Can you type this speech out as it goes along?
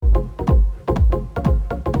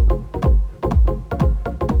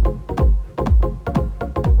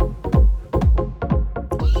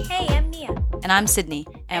And I'm Sydney.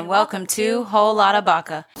 And welcome to Whole Lotta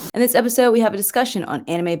Baka. In this episode, we have a discussion on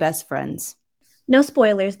anime best friends. No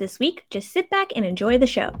spoilers this week. Just sit back and enjoy the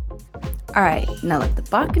show. All right, now let the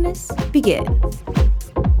Bakaness begin.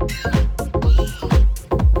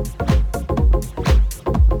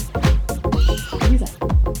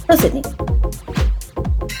 So, Sydney,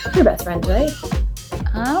 you're best friends, right?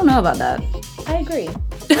 I don't know about that. I agree.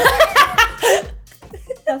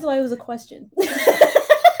 That's why it was a question.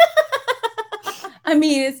 I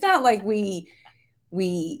mean, it's not like we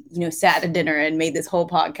sat at dinner and made this whole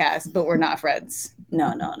podcast, but we're not friends.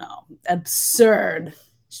 No. Absurd.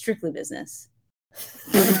 Strictly business.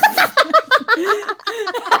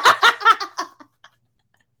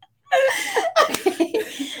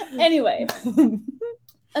 Anyway,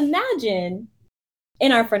 imagine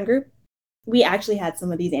in our friend group, we actually had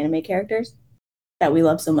some of these anime characters that we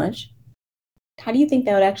love so much. How do you think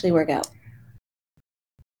that would actually work out?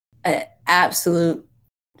 An absolute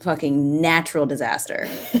fucking natural disaster.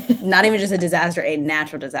 Not even just a disaster, a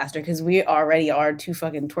natural disaster, because we already are two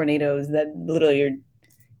fucking tornadoes that literally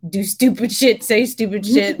do stupid shit, say stupid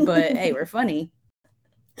shit, but hey, we're funny.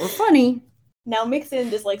 We're funny. Now mix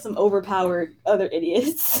in just like some overpowered other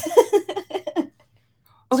idiots.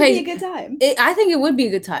 Okay, should be a good time. I think it would be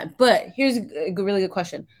a good time, but here's a really good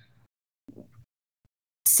question.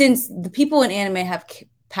 Since the people in anime have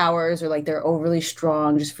powers or like they're overly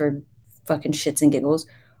strong just for fucking shits and giggles,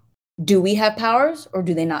 do we have powers or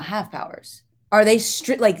do they not have powers? Are they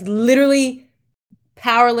like literally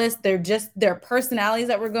powerless? They're just their personalities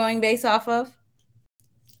that we're going based off of?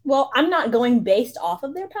 Well, I'm not going based off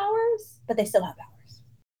of their powers, but they still have powers.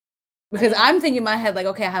 Because I'm thinking in my head, like,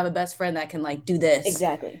 okay, I have a best friend that can like do this.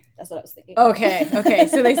 Exactly. That's what I was thinking. Okay.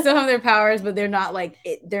 So they still have their powers, but they're not like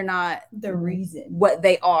they're not the reason what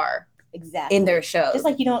they are. Exactly. In their show. Just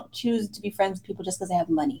like you don't choose to be friends with people just because they have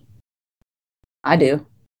money. I do.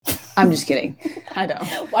 I'm just kidding. I don't.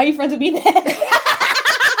 Why are you friends with me then?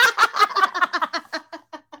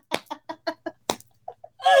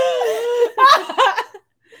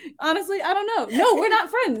 Honestly, I don't know. No, we're not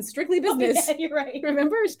friends. Strictly business. Oh, yeah, you're right.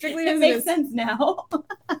 Remember? Strictly business. It makes sense now.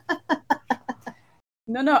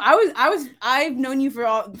 No. I've known you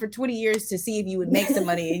for 20 years to see if you would make some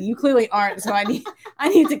money, and you clearly aren't. So I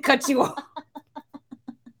need to cut you off.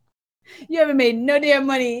 You haven't made no damn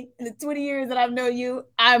money in the 20 years that I've known you.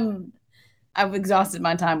 I've exhausted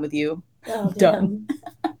my time with you. Oh, done.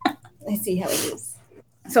 I see how it is.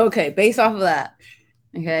 So okay, based off of that,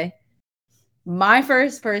 okay, my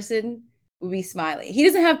first person would be Smiley. He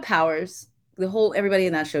doesn't have powers. Everybody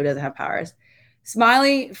in that show doesn't have powers.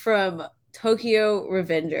 Smiley from Tokyo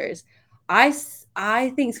Revengers. I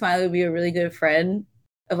think Smiley would be a really good friend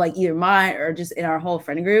of like either mine or just in our whole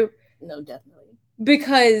friend group. No, definitely.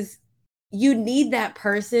 Because you need that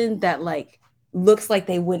person that like looks like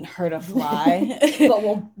they wouldn't hurt a fly, but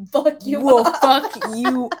will fuck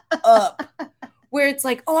you up. Where it's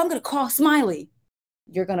like, oh, I'm gonna call Smiley.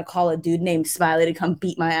 You're gonna call a dude named Smiley to come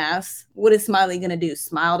beat my ass. What is Smiley gonna do?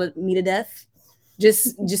 Smile to me to death?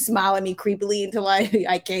 Just smile at me creepily until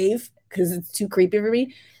I cave because it's too creepy for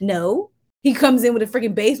me? No. He comes in with a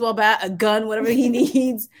freaking baseball bat, a gun, whatever he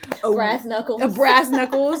needs. Brass knuckles.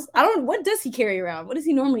 What does he carry around? What does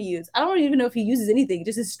he normally use? I don't even know if he uses anything.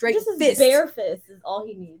 Just his straight fist. His bare fist is all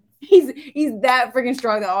he needs. He's that freaking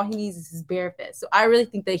strong that all he needs is his bare fist. So I really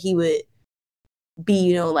think that he would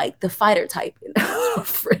be, like the fighter type in our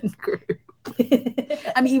friend group.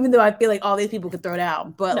 I mean, even though I feel like all these people could throw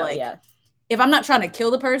down, but if I'm not trying to kill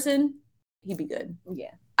the person, he'd be good.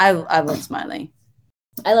 Yeah. I love Smiley.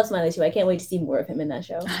 I love Smiley too. I can't wait to see more of him in that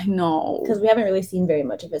show. I know. Because we haven't really seen very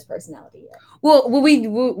much of his personality yet. Well, will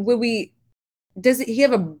we does he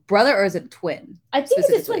have a brother or is it a twin? I think it's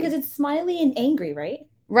a twin because it's Smiley and Angry, right?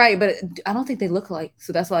 Right, but I don't think they look alike.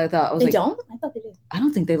 So that's why I thought. They don't? I thought they did. I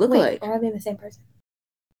don't think they look alike. Or are they the same person?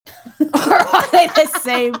 Or are they the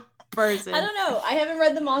same person? I don't know. I haven't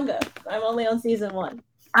read the manga. I'm only on season 1.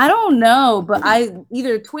 I don't know, but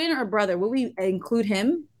either twin or brother. Will we include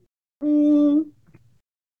him?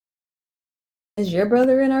 Is your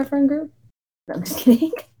brother in our friend group? No, I'm just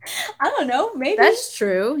kidding. I don't know. Maybe. That's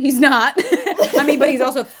true. He's not. I mean, but he's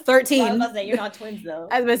also 13. Well, I was about to say, you're not twins, though.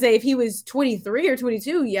 I was about to say, if he was 23 or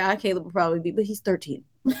 22, yeah, Caleb would probably be, but he's 13.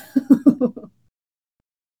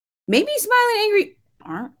 Maybe Smiley and Angry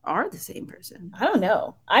are the same person. I don't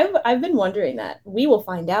know. I've been wondering that. We will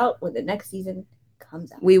find out when the next season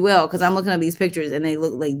comes out. We will, because I'm looking at these pictures and they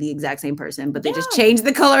look like the exact same person, but they just changed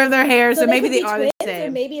the color of their hair, so maybe they are the same.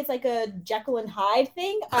 Or maybe it's like a Jekyll and Hyde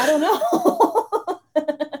thing. I don't know.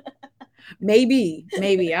 Maybe. I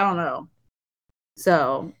don't know.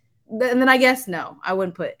 So, and then I guess no, I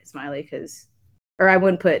wouldn't put Smiley because or I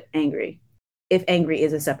wouldn't put Angry if Angry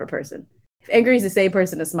is a separate person. If Angry is the same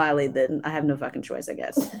person as Smiley, then I have no fucking choice, I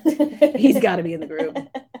guess. He's got to be in the group.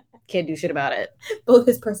 Can't do shit about it. Both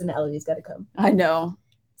his personalities got to come. I know.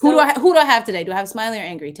 Who do I have today? Do I have Smiley or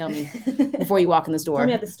Angry? Tell me before you walk in this door. Tell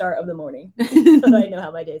me at the start of the morning, so I know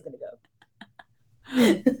how my day is going to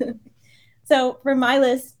go. So for my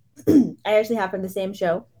list, I actually have from the same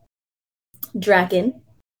show, Draken.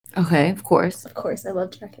 Okay, of course. Of course, I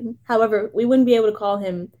love Draken. However, we wouldn't be able to call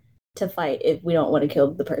him to fight if we don't want to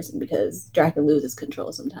kill the person because Draken loses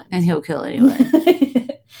control sometimes. And he'll kill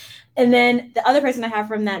anyway. And then the other person I have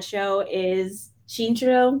from that show is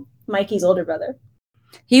Shinjiro, Mikey's older brother.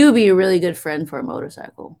 He would be a really good friend for a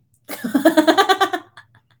motorcycle.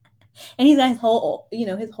 And he's got his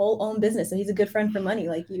whole own business, so he's a good friend for money,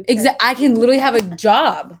 like you. Exactly. I can literally have a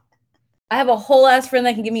job. I have a whole ass friend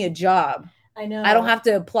that can give me a job. I know. I don't have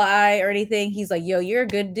to apply or anything. He's like, yo, you're a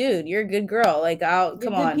good dude. You're a good girl. Like, come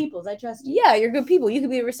good on. Peoples, I trust you. Yeah, you're good people. You could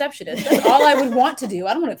be a receptionist. That's all I would want to do.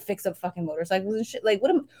 I don't want to fix up fucking motorcycles and shit.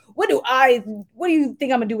 What do you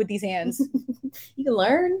think I'm gonna do with these hands? You can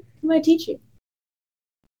learn. He might teach you.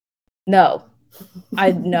 No. I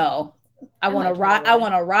want to ride. try I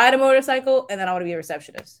want to ride a motorcycle, and then I want to be a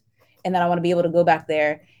receptionist, and then I want to be able to go back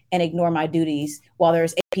there and ignore my duties while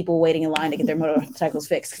there's 8 people waiting in line to get their motorcycles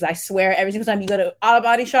fixed. Because I swear, every single time you go to auto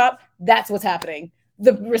body shop, that's what's happening.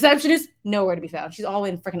 The receptionist nowhere to be found. She's all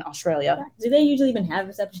in freaking Australia. Do they usually even have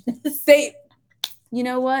receptionists? You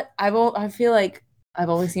know what? I feel like I've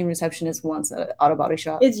only seen receptionists once at an auto body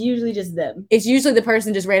shop. It's usually just them. It's usually the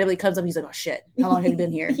person just randomly comes up. He's like, "Oh shit, how long have you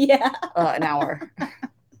been here?" Yeah, an hour,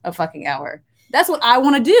 a fucking hour. That's what I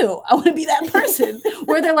want to do. I want to be that person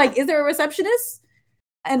where they're like, "Is there a receptionist?"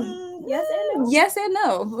 And yes and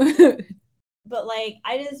no. But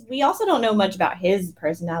we also don't know much about his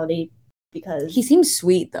personality because he seems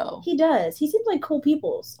sweet though. He does. He seems like cool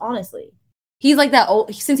peoples, honestly. He's like that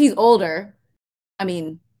old. Since he's older, I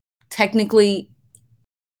mean, technically,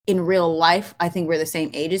 in real life, I think we're the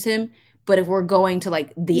same age as him. But if we're going to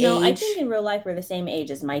age, I think in real life we're the same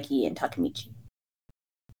age as Mikey and Takemichi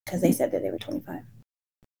because they said that they were 25.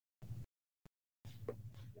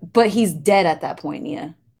 But he's dead at that point,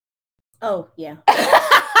 Nia. Oh yeah. But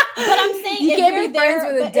I'm saying you can't be friends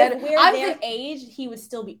with a dead. If we're their age, he would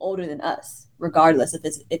still be older than us, regardless if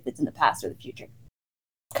it's in the past or the future.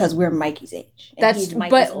 Because we're Mikey's age. And he's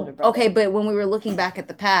Mikey's older brother. Okay, but when we were looking back at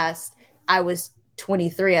the past, I was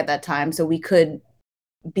 23 at that time, so we could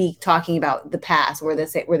be talking about the past. We're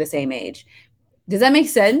the same age. Does that make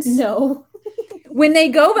sense? No. When they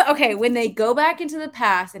go back into the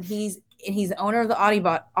past, and he's the owner of the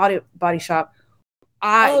auto body shop.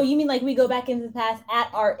 You mean like we go back into the past at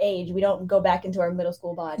our age? We don't go back into our middle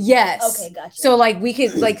school body. Yes. Okay, gotcha. So we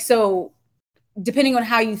could so depending on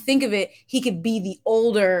how you think of it, he could be the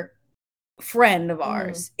older friend of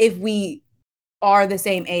ours if we are the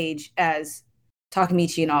same age as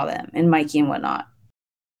Takemichi and all them and Mikey and whatnot.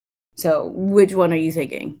 So which one are you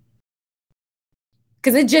thinking?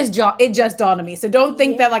 Because it just dawned on me. So don't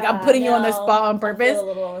think that I'm putting you on the spot on purpose. I feel a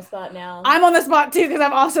little on the spot now. I'm on the spot too because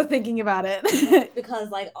I'm also thinking about it. Because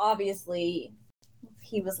obviously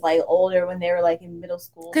he was older when they were in middle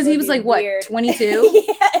school. Because he was what, 22?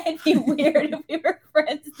 Yeah, it'd be weird if we were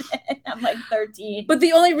friends then. I'm 13. But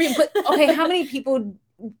the only reason, okay, how many people,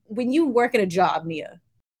 when you work at a job, Nia,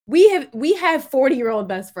 we have 40-year-old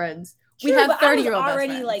best friends. True, we have 30-year-old best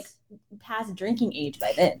already friends. Past drinking age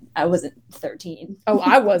by then. I wasn't 13. Oh,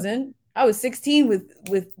 I wasn't. I was 16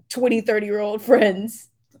 with 20, 30-year-old friends.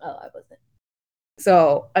 Oh, I wasn't.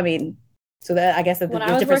 So, I mean, that I guess that the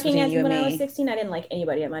difference between you and me. When I was 16, I didn't like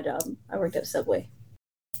anybody at my job. I worked at Subway.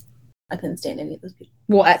 I couldn't stand any of those people.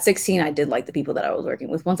 Well, at 16, I did like the people that I was working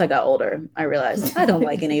with. Once I got older, I realized I don't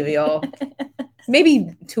like any of y'all.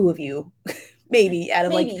 Maybe 2 of you. Maybe out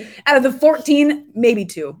of the 14, maybe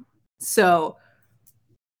 2. So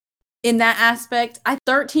in that aspect,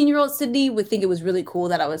 13-year-old Sydney would think it was really cool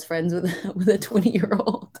that I was friends with a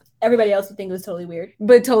 20-year-old. Everybody else would think it was totally weird.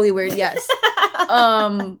 But totally weird, yes.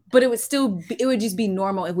 But it would just be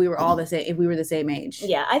normal if we were all the same, if we were the same age.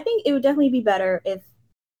 Yeah, I think it would definitely be better if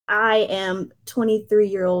I am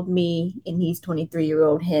 23-year-old me and he's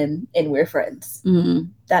 23-year-old him and we're friends. Mm-hmm.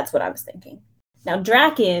 That's what I was thinking. Now,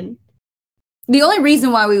 Draken. The only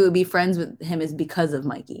reason why we would be friends with him is because of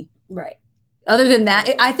Mikey. Right. Other than that,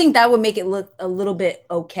 I think that would make it look a little bit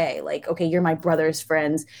okay. Okay, you're my brother's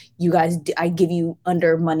friends. You guys, I give you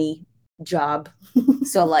under money job.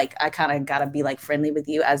 So I kind of got to be friendly with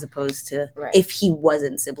you as opposed to if he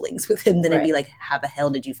wasn't siblings with him, then it'd be how the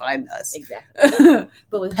hell did you find us? Exactly.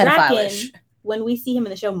 But with Draken, when we see him in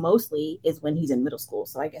the show mostly is when he's in middle school.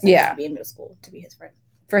 So I guess I have to be in middle school to be his friend.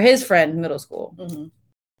 For his friend, middle school. Mm-hmm.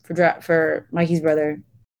 For Mikey's brother.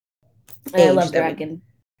 And I love Draken.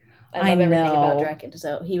 I love everything about Draken.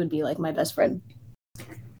 So he would be like my best friend.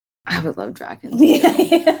 I would love Draken.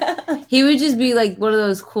 Yeah. He would just be like one of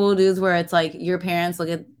those cool dudes where it's like your parents look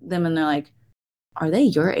at them and they're like, are they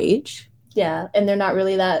your age? Yeah, and they're not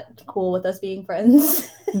really that cool with us being friends.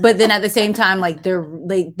 But then at the same time, like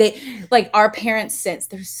they like our parents sense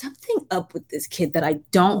there's something up with this kid that I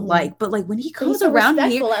don't like. But like when he comes so around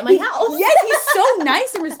here at my house. yes, he's so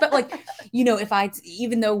nice and respectful. Like, you know,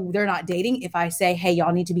 even though they're not dating, if I say, hey,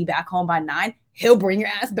 y'all need to be back home by 9, he'll bring your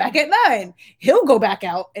ass back at 9. He'll go back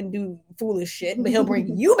out and do foolish shit, but he'll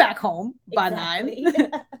bring you back home by 9.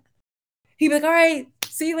 He'd be like, all right,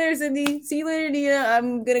 see you later, Cindy. See you later, Nia.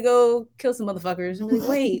 I'm going to go kill some motherfuckers. I'm like,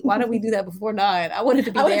 wait, why don't we do that before 9? I wanted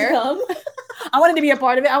to be there. I wanted to be a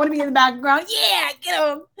part of it. I want to be in the background. Yeah, get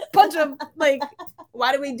him. Punch him. Like,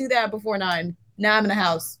 why did we do that before 9? Now I'm in the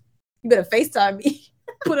house. You better FaceTime me.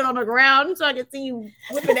 Put it on the ground so I can see you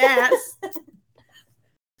whipping ass.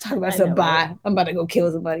 Talk about some bye. Right? I'm about to go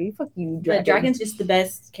kill somebody. Fuck you, Draken. But Draken's just the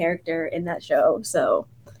best character in that show. So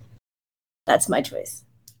that's my choice.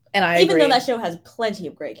 And I even agree. though that show has plenty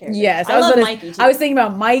of great characters. Yes, I love Mikey too. I was thinking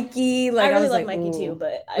about Mikey. Like I really like Mikey too,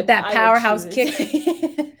 but with that powerhouse kick.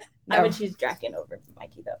 I would choose Draken over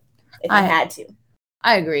Mikey though, if I had to.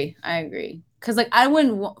 I agree. Because like I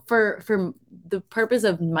wouldn't for the purpose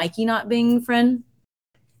of Mikey not being friend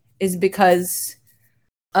is because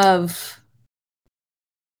of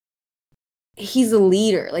he's a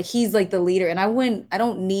leader. Like he's like the leader, and I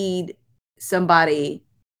don't need somebody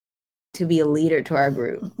to be a leader to our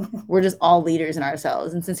group. We're just all leaders in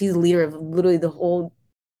ourselves. And since he's a leader of literally the whole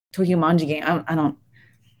Tokyo Manji game, I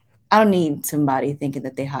don't need somebody thinking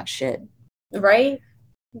that they hot shit. Right?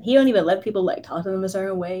 He don't even let people like talk to them a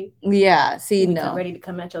certain way. Yeah, see, no. Ready to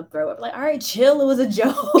come at your throat. Like, all right, chill, it was a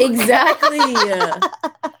joke. Exactly.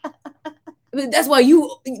 That's why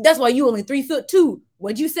you only 3'2".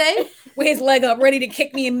 What'd you say? With his leg up, ready to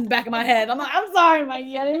kick me in the back of my head. I'm like, I'm sorry,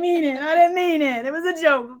 Mikey. I didn't mean it. It was a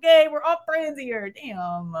joke, okay? We're all friends here.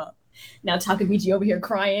 Damn. Now Takamichi over here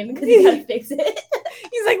crying because he gotta fix it.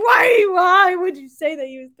 He's like, why would you say that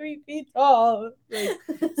he was 3 feet tall? Like,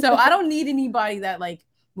 so I don't need anybody that like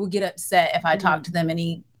will get upset if I talk to them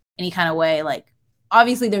any kind of way. Like,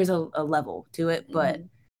 obviously there's a level to it, but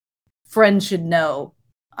friends should know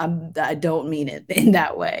I don't mean it in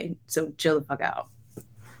that way. So chill the fuck out.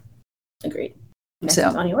 Agreed. So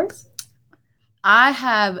on yours? I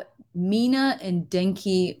have Mina and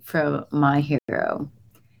Denki from My Hero.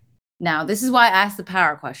 Now, this is why I asked the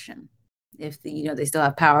power question. If they still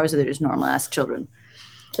have powers or they're just normal ass children.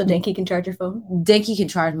 So Denki can charge your phone? Denki can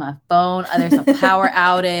charge my phone. There's a power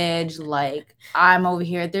outage. Like I'm over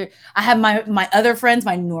here. I have my other friends,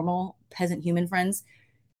 my normal peasant human friends.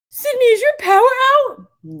 Sydney, is your power out?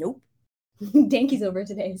 Nope. Denki's over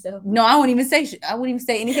today, so no, I won't even say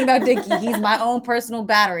anything about Denki. He's my own personal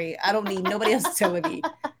battery. I don't need nobody else telling me.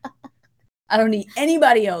 I don't need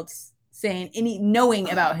anybody else knowing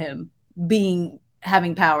about him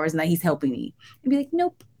having powers and that he's helping me. And be like,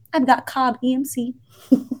 nope, I've got Cobb EMC.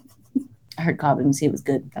 I heard Cobb EMC was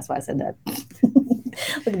good. That's why I said that.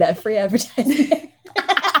 Look at that free advertising.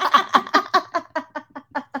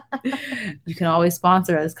 You can always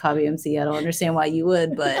sponsor us, Cobb EMC. I don't understand why you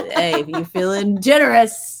would, but hey, if you're feeling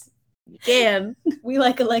generous, you can. We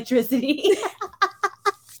like electricity.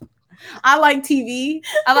 I like TV.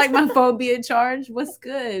 I like my phone being charged. What's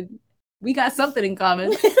good? We got something in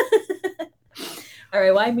common. All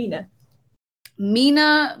right, why Mina?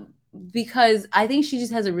 Mina, because I think she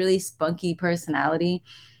just has a really spunky personality,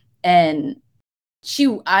 and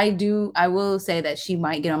I will say that she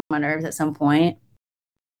might get on my nerves at some point,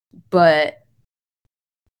 but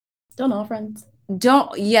don't all friends?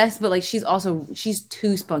 Yes, but like she's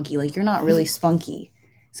too spunky. Like you're not really spunky.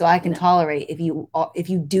 So I can tolerate if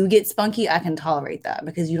you do get spunky, I can tolerate that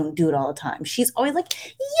because you don't do it all the time. She's always like,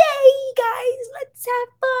 "Yay, guys, let's have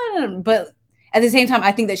fun!" But at the same time,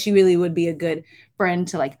 I think that she really would be a good friend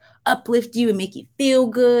to like uplift you and make you feel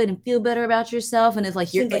good and feel better about yourself. And it's like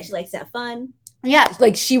she likes to have fun. Yeah,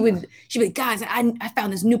 like she'd be like, "Guys, I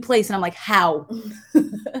found this new place," and I'm like, "How?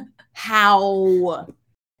 How?"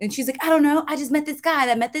 And she's like, I don't know. I just met this guy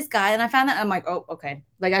and I found that. I'm like, oh, okay.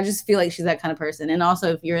 Like, I just feel like she's that kind of person. And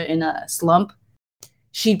also, if you're in a slump,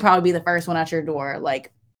 she'd probably be the first one at your door.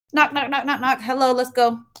 Like, knock, knock, knock, knock, knock. Hello, let's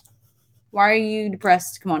go. Why are you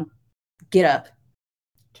depressed? Come on. Get up.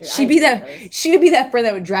 true. She'd be that friend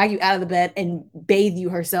that would drag you out of the bed and bathe you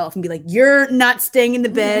herself and be like, "You're not staying in the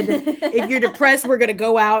bed. If you're depressed, we're gonna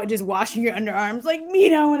go out and just washing your underarms." Like,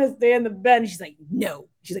 me, I want to stay in the bed. And she's like, "No."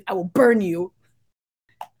 She's like, "I will burn you.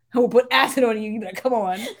 I will put acid on you." You'd be like, "Come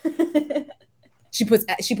on." She puts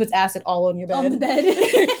acid all on your bed. On the bed.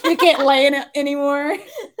 You can't lay in it anymore.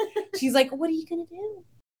 She's like, "What are you gonna do?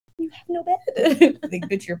 You have no bed." Like,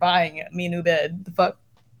 bitch, you're buying me a new bed. The fuck?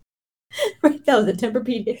 Right, that was a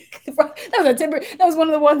Tempur-Pedic. That was one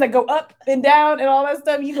of the ones that go up and down and all that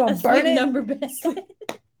stuff. You gonna burn it? Number bed.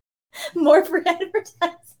 More for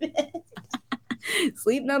advertisement.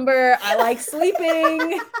 Sleep Number. I like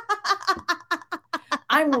sleeping.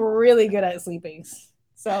 I'm really good at sleeping.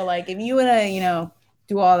 So, like, if you wanna,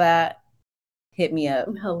 do all that, hit me up.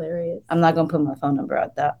 Hilarious. I'm not gonna put my phone number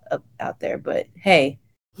out there, but hey,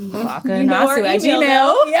 Bakanasu at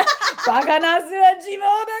Gmail. Yeah, bakanasu@gmail.com.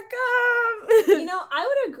 I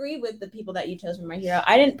would agree with the people that you chose for My Hero.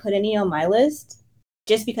 I didn't put any on my list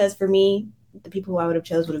just because for me, the people who I would have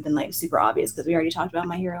chose would have been like super obvious because we already talked about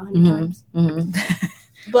My Hero 100 times. Mm-hmm.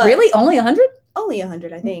 But really, only 100? Only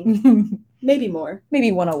 100, I think. Maybe more.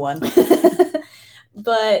 Maybe 101.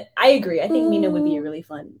 But I agree. I think Mina would be really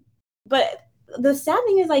fun. But the sad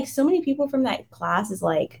thing is, like, so many people from that class is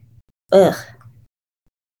like, ugh.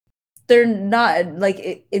 They're not,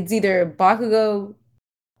 like, it's either Bakugo,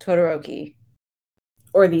 Todoroki.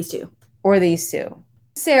 Or these two.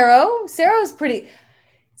 Sero's pretty.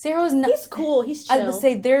 Sero's not. He's cool. He's chill. I would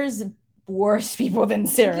say there's worse people than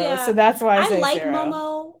Sero. Yeah. So that's why I say like Sero.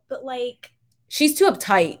 Momo, but, like, she's too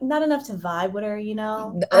uptight. not enough to vibe with her,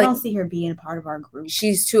 Like, I don't see her being a part of our group.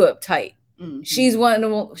 She's too uptight. Mm-hmm. She's one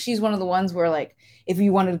of the ones where, like, if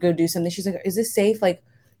you wanted to go do something, she's like, "Is this safe?" Like,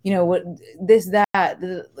 what this, that,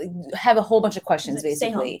 like, have a whole bunch of questions, like,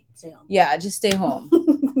 basically. Stay home. Yeah, just stay home.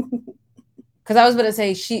 Because I was going to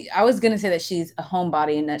say that she's a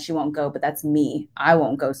homebody and that she won't go, but that's me. I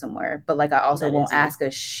won't go somewhere. But, like, I also won't ask a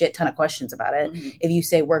shit ton of questions about it. Mm-hmm. If you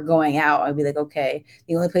say we're going out, I'd be like, okay.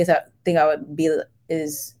 The only place I think I would be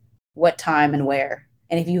is what time and where.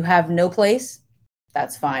 And if you have no place,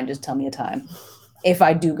 that's fine. Just tell me a time if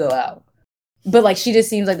I do go out. But, like, she just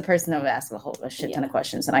seems like the person that would ask a shit ton of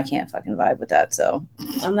questions, and I can't fucking vibe with that. So,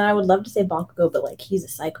 I would love to say Bakugo, but, like, he's a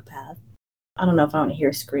psychopath. I don't know if I want to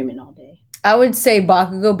hear screaming all day. I would say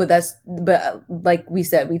Bakugo, but like we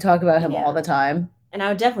said, we talk about him all the time. And I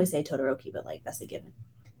would definitely say Todoroki, but, like, that's a given.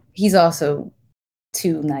 He's also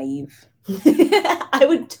too naive. I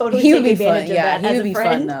would totally. He would be fun. Yeah, he would be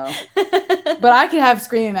fun though. But I could have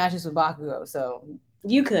screaming matches with Bakugo, so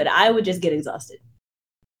you could. I would just get exhausted.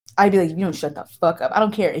 I'd be like, "You don't shut the fuck up. I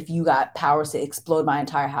don't care if you got powers to explode my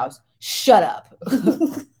entire house. Shut up." You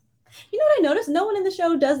know what I noticed? No one in the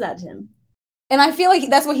show does that to him. And I feel like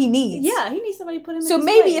that's what he needs. Yeah, he needs somebody to put him in So his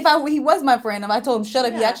maybe place. if he was my friend and I told him shut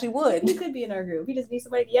up, he actually would. He could be in our group. He just needs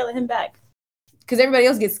somebody to yell at him back. Because everybody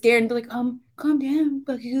else gets scared and be like, calm down,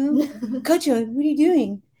 Bakugo. Kachan, what are you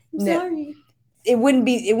doing? I'm sorry. It wouldn't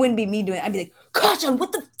be me doing it. I'd be like, Kachan,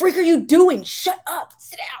 what the freak are you doing? Shut up.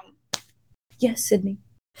 Sit down. Yes, Sydney.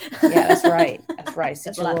 Yeah, that's right. That's right.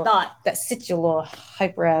 That's what I thought. Sit your little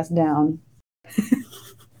hyper ass down.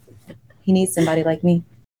 He needs somebody like me.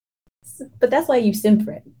 But that's why you sim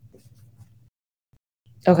for him.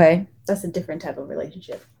 Okay. That's a different type of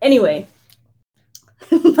relationship. Anyway.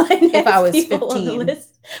 If I was 15. On the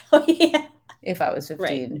list. Oh, yeah. If I was 15.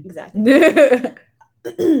 Right, exactly.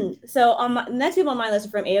 So next people on my list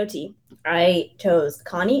are from AOT. I chose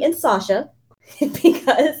Connie and Sasha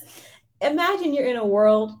because imagine you're in a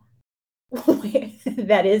world where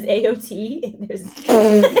that is AOT. And there's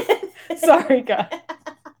Sorry, God.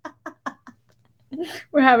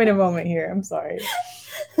 We're having a moment here. I'm sorry.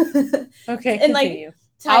 Okay, and continue. Like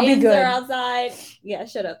I'll be good. Are outside. Yeah,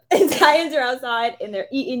 shut up. And tie-ins are outside and they're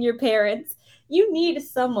eating your parents. You need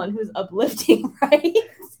someone who's uplifting, right?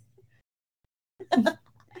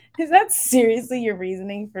 Is that seriously your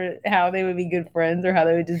reasoning for how they would be good friends or how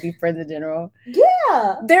they would just be friends in general?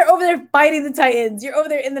 Yeah. They're over there fighting the Titans. You're over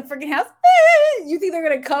there in the freaking house. You think they're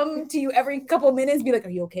going to come to you every couple of minutes and be like, are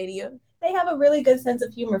you okay, Tia? They have a really good sense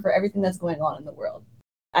of humor for everything that's going on in the world.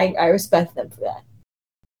 I respect them for that.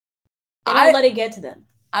 I don't let it get to them.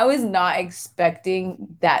 I was not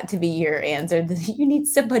expecting that to be your answer. You need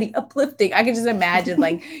somebody uplifting. I can just imagine,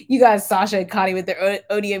 like, you got Sasha and Connie with their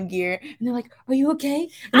ODM gear, and they're like, "Are you okay?"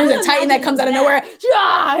 And there's a Titan that comes out of nowhere. Yeah,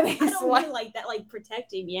 I don't mean like that, like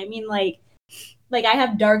protecting me. I mean, like I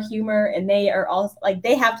have dark humor, and they are also like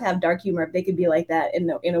they have to have dark humor if they could be like that in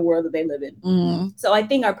a world that they live in. Mm-hmm. So I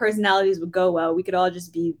think our personalities would go well. We could all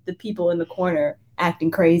just be the people in the corner acting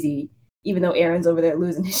crazy, even though Aaron's over there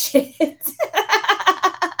losing his shit.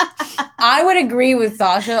 I would agree with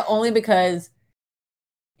Sasha only because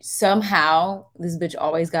somehow this bitch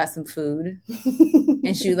always got some food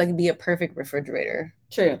and she would like be a perfect refrigerator.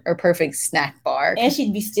 True. Or perfect snack bar. And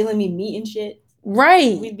she'd be stealing me meat and shit.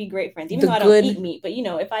 Right. We'd be great friends. Even though I don't eat meat. But,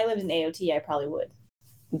 if I lived in AOT, I probably would.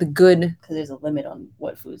 The good. Because there's a limit on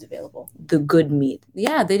what food's available. The good meat.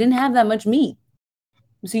 Yeah, they didn't have that much meat.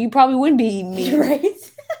 So you probably wouldn't be eating meat. Right?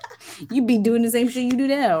 You'd be doing the same shit you do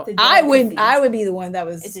now. I would be the one that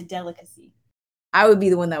was. It's a delicacy. I would be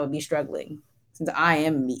the one that would be struggling. Since I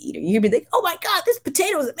am a meat eater. You'd be like, oh my God, this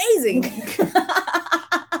potato is amazing.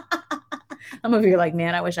 I'm over here like,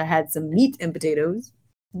 man, I wish I had some meat and potatoes.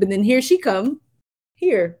 But then here she come.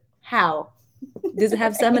 Here. How? Does it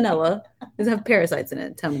have salmonella? Does it have parasites in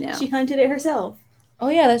it? Tell me now. She hunted it herself. Oh,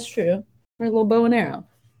 yeah, that's true. Her little bow and arrow.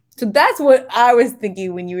 So that's what I was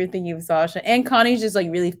thinking when you were thinking of Sasha. And Connie's just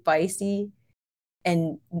like really feisty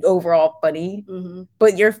and overall funny. Mm-hmm.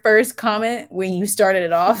 But your first comment when you started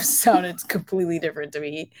it off sounded completely different to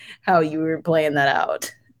me, how you were playing that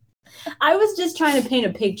out. I was just trying to paint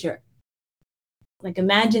a picture. Like,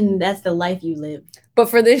 imagine that's the life you live. But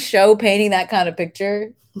for this show, painting that kind of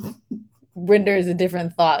picture renders a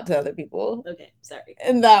different thought to other people. Okay, sorry.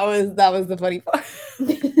 And that was the funny part.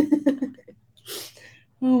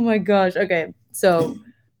 Oh my gosh. Okay, so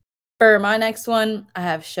for my next one, I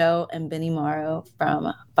have Sho and Benny Morrow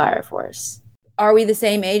from Fire Force. Are we the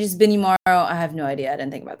same age as Benny Morrow? I have no idea. I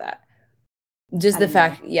didn't think about that. Just the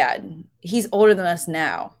fact, yeah, he's older than us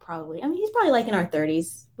now. Probably. I mean, he's probably like in our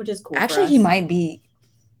 30s, which is cool. Actually, he might be.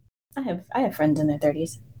 I have friends in their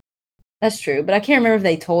 30s. That's true, but I can't remember if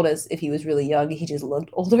they told us if he was really young. He just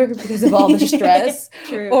looked older because of all the stress.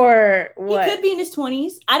 True. Or what? He could be in his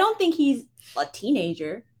 20s. I don't think he's a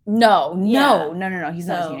teenager. No. He's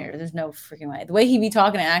not a teenager. There's no freaking way. The way he be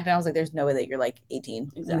talking and acting, I was like, there's no way that you're like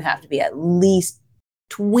 18. Exactly. You have to be at least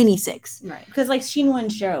 26. Right. Because like Shinwa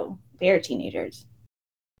and Sho, they're teenagers.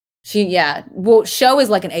 Well, Sho is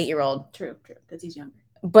like an 8-year-old. True, because he's younger.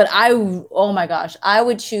 But oh my gosh, I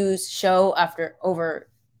would choose Sho over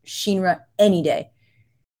Shinra any day.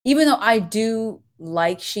 Even though I do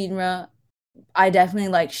like Shinra, I definitely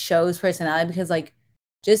like Sho's personality because like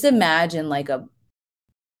just imagine like a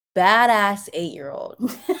badass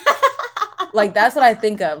 8-year-old. Like that's what I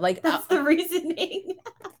think of. Like that's the reasoning.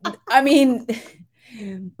 I mean,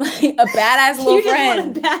 like a badass little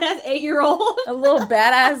friend. Want a badass 8-year-old. A little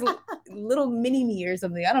badass little mini me or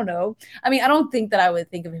something. I don't know. I mean, I don't think that I would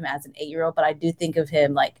think of him as an 8-year-old, but I do think of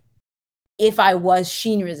him like if I was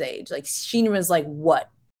Shinra's age. Like Shinra's like what?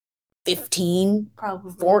 15?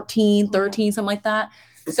 Probably. 14, 13, something like that.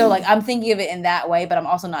 So like I'm thinking of it in that way, but I'm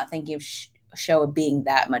also not thinking of Sho being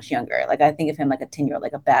that much younger. Like I think of him like a 10-year-old,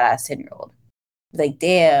 like a badass 10-year-old. Like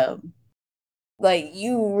damn. Like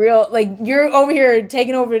you're over here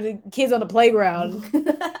taking over the kids on the playground.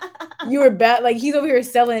 You were bad. Like he's over here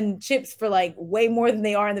selling chips for like way more than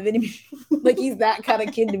they are in the vending machine. Like he's that kind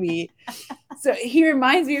of kid to me. So he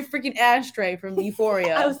reminds me of freaking Ashtray from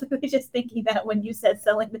Euphoria. I was literally just thinking that when you said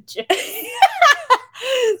selling the chips.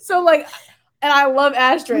 So like, and I love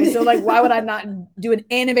Ashtray. So like, why would I not do an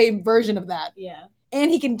anime version of that? Yeah. And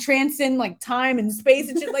he can transcend like time and space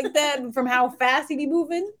and shit like that from how fast he be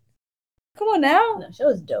moving. Come on now. No, Sho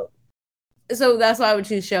is dope. So that's why I would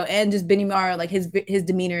choose Sho. And just Benny Morrow, like his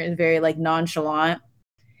demeanor is very like nonchalant.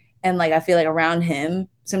 And like I feel like around him,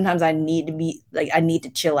 sometimes I need to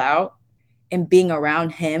chill out. And being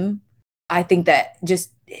around him, I think that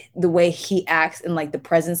just the way he acts and like the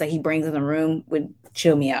presence that he brings in the room would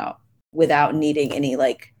chill me out without needing any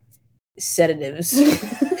like sedatives.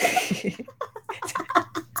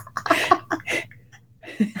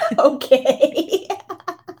 Okay.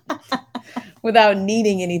 Without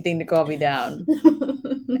needing anything to calm me down.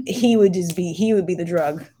 He would be the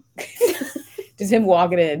drug. Just him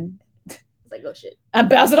walking in. It's like, oh shit. I'm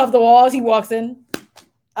bouncing off the walls. He walks in.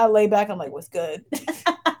 I lay back. I'm like, what's good?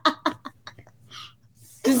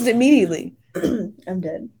 Just immediately. I'm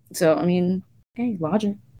dead. So, I mean, hey,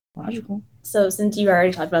 logical. So, since you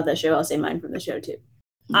already talked about that show, I'll say mine from the show too.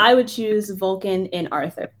 I would choose Vulcan and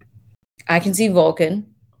Arthur. I can see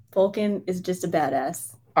Vulcan. Vulcan is just a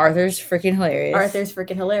badass. Arthur's freaking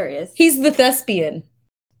hilarious. He's the thespian.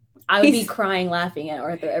 I would be crying laughing at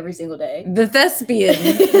Arthur every single day. The thespian.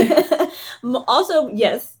 Also,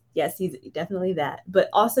 yes, he's definitely that. But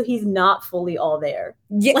also, he's not fully all there.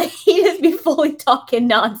 Yeah. Like, he just be fully talking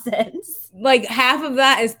nonsense. Like, half of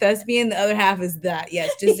that is thespian, the other half is that.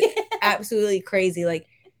 Yes, just absolutely crazy. Like,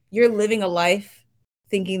 you're living a life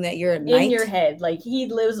thinking that you're a knight. In your head. Like, he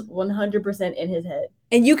lives 100% in his head.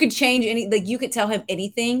 And you could change you could tell him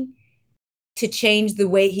anything, to change the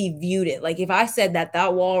way he viewed it. Like if I said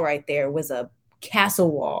that wall right there was a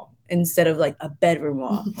castle wall instead of like a bedroom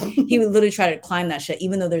wall, he would literally try to climb that shit,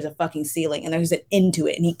 even though there's a fucking ceiling and there's an end to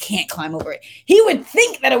it and he can't climb over it. He would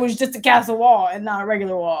think that it was just a castle wall and not a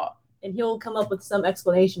regular wall. And he'll come up with some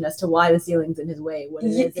explanation as to why the ceiling's in his way. What it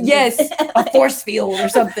is. Yes, a force field or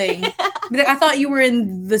something. I thought you were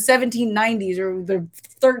in the 1790s or the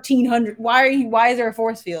 1300s. Why is there a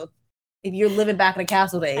force field if you're living back in the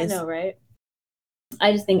castle days? I know, right?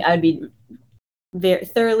 I just think I would be very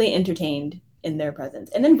thoroughly entertained in their presence.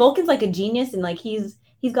 And then Vulcan's like a genius, and like he's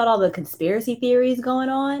got all the conspiracy theories going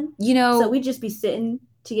on. You know, so we'd just be sitting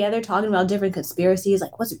together talking about different conspiracies,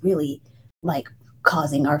 like what's really like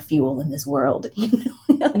causing our fuel in this world.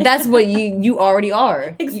 That's what you already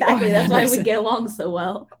are. Exactly. That's why we get along so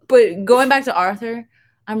well. But going back to Arthur,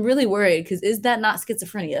 I'm really worried because is that not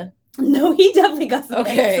schizophrenia? No, he definitely got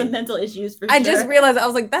some mental issues for sure. I just realized, I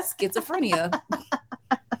was like, that's schizophrenia.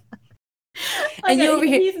 And you over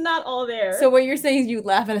here, he's not all there. So what you're saying is you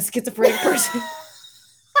laugh at a schizophrenic person.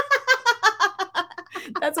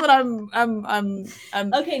 That's what I'm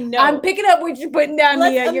okay, no. I'm picking up what you're putting down,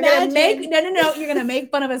 Mia. You're imagine. You're gonna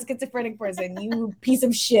make fun of a schizophrenic person, you piece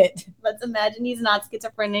of shit. Let's imagine he's not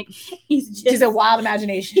schizophrenic. He's just a wild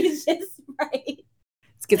imagination. He's just right.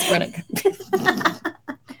 Schizophrenic.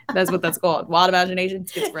 That's what that's called. Wild imagination,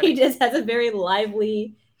 schizophrenic. He just has a very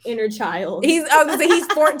lively inner child. I was gonna say he's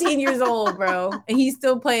 14 years old, bro, and he's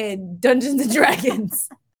still playing Dungeons and Dragons.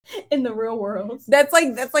 In the real world. That's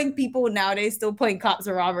like people nowadays still playing cops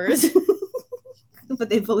or robbers. But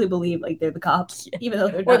they fully believe like they're the cops, even though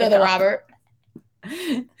they're or not they're the robber.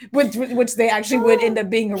 Which they actually would end up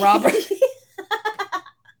being a robber.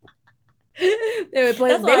 They would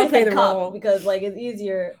play the role because like it's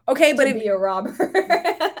easier to be a robber.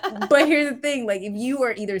 But here's the thing, like if you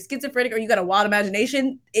are either schizophrenic or you got a wild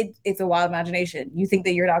imagination, it's a wild imagination. You think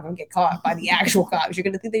that you're not gonna get caught by the actual cops. You're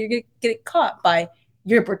gonna think that you're gonna get caught by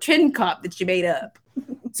your pretend cop that you made up.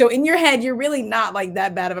 So in your head, you're really not like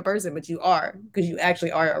that bad of a person, but you are, because you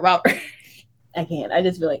actually are a robber. I can't. I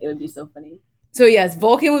just feel like it would be so funny. So yes,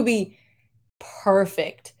 Vulcan would be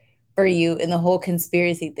perfect for you in the whole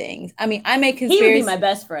conspiracy things. I mean, I make conspiracies. He would be my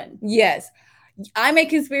best friend. Yes. I make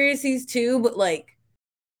conspiracies too, but like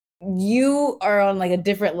you are on like a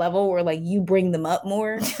different level where like you bring them up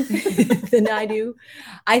more than I do.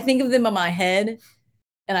 I think of them in my head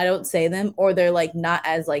and I don't say them, or they're like not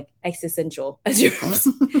as like existential as yours.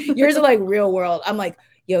 Yours are like real world. I'm like,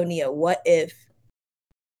 yo, Nia, what if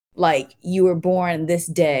like you were born this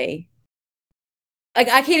day? Like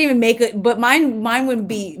I can't even make it, but mine would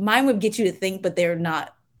get you to think, but they're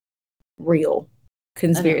not real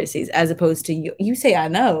conspiracies, as opposed to you say I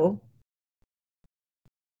know.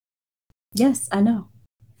 Yes, I know.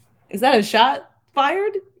 Is that a shot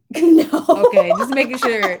fired? No. Okay, just making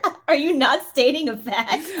sure. Are you not stating a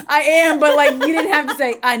fact? I am, but like you didn't have to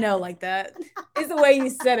say I know like that. It's the way you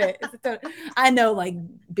said it. I know, like,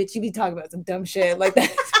 bitch, you be talking about some dumb shit like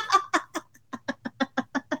that.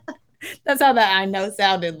 That's how that I know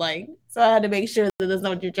sounded like. So I had to make sure that that's not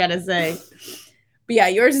what you're trying to say. But yeah,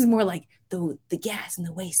 yours is more like the gas and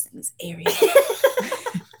the waste in this area.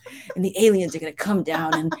 And the aliens are going to come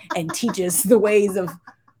down and teach us the ways of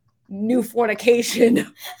new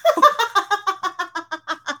fornication.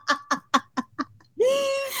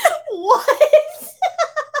 What?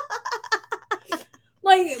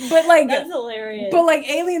 Like that's hilarious. But like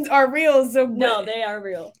aliens are real, so no, they are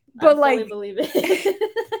real. But I fully believe it.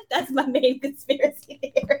 That's my main conspiracy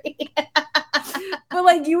theory. But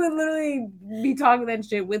like you would literally be talking that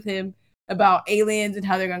shit with him about aliens and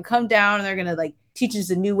how they're gonna come down and they're gonna like teach us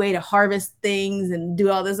a new way to harvest things and do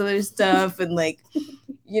all this other stuff and like,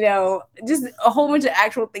 you know, just a whole bunch of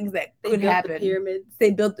actual things that could happen. The pyramids.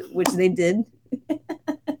 They built, which they did.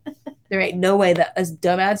 There ain't no way that us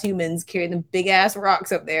dumbass humans carry them big ass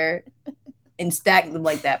rocks up there and stack them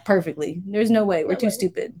like that perfectly. There's no way. We're too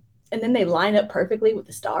stupid. And then they line up perfectly with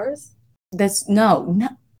the stars? That's no.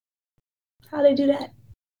 How they do that?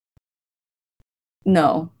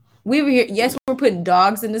 No. We were here. Yes, we're putting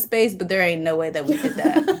dogs into space, but there ain't no way that we did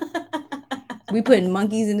that. We putting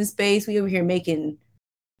monkeys into space. We over here making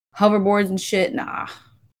hoverboards and shit. Nah.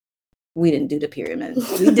 We didn't do the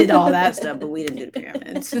pyramids. We did all that stuff, but we didn't do the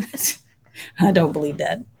pyramids. I don't believe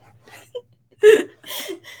that.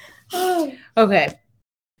 Okay.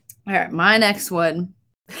 All right. My next one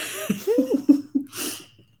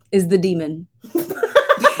is the demon.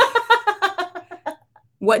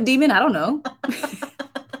 What demon? I don't know.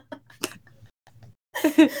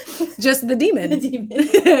 Just the demon. The demon.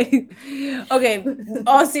 Okay.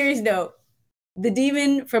 All serious note. The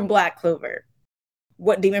demon from Black Clover.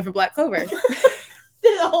 what demon from Black Clover?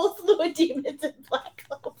 There's a whole slew of demons in Black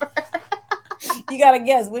Clover. You gotta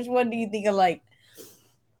guess, which one do you think of like?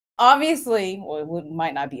 Obviously, well, it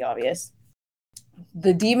might not be obvious.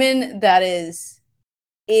 The demon that is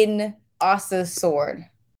in Asta's sword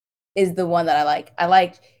is the one that I like. I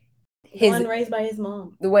like The one raised by his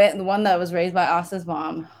mom. the one that was raised by Asta's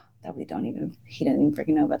mom. That he doesn't even freaking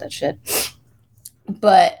know about that shit.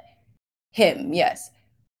 But him, yes.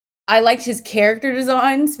 I liked his character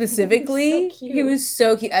design specifically. He was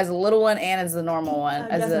so cute as a little one and as the normal one.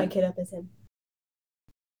 I dressed my kid up as him.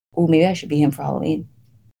 Oh, maybe I should be him for Halloween.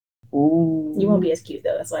 Ooh. You won't be as cute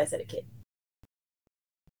though. That's why I said a kid.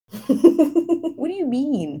 What do you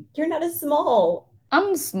mean? You're not as small.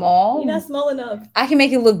 I'm small. You're not small enough. I can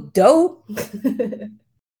make it look dope. It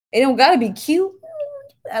don't gotta be cute.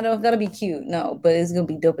 I don't gotta be cute. No, but it's gonna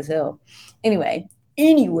be dope as hell. Anyway,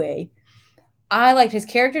 I liked his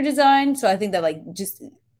character design, so I think that like just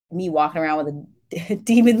me walking around with a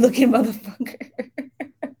demon-looking motherfucker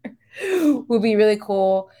would be really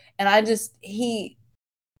cool. And now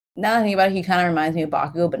that I think about it, he kind of reminds me of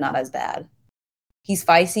Bakugo, but not as bad. He's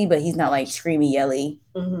feisty, but he's not like screamy, yelly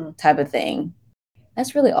type of thing.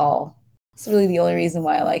 That's really all. It's really the only reason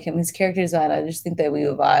why I like him. His character design, I just think that we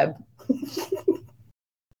would vibe.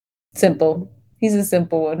 Simple. He's a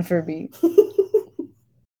simple one for me.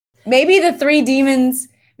 Maybe the three demons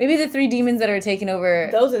that are taking over.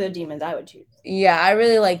 Those are the demons I would choose. Yeah, I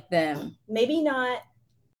really like them. Maybe not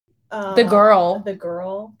the girl. The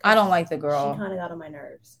girl. I don't like the girl. She kind of got on my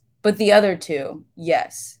nerves. But the other two,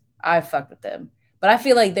 yes, I fucked with them. But I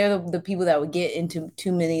feel like they're the people that would get into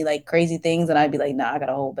too many like crazy things, and I'd be like, nah, I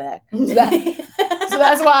gotta hold back. So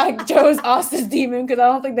that's why I chose Asta's demon, because I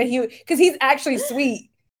don't think that because he's actually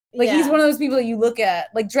sweet. Like he's one of those people that you look at,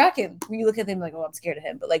 like Draken, when you look at him like, oh, I'm scared of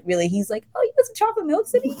him. But like really, he's like, oh, you want some chocolate milk,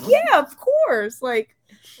 City? Yeah, of course. Like,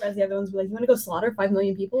 whereas the other ones be like, you want to go slaughter 5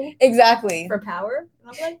 million people? Exactly. For power?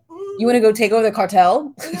 And I'm like, you want to go take over the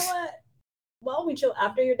cartel? You know what? Why don't we chill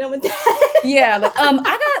after you're done with that? Yeah, like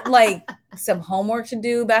I got like some homework to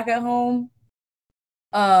do back at home.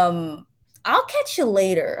 I'll catch you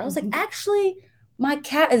later. I was like, actually, my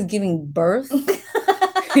cat is giving birth.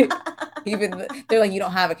 Even they're like, you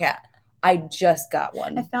don't have a cat. I just got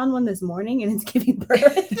one. I found one this morning and it's giving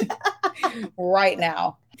birth right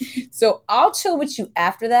now. So I'll chill with you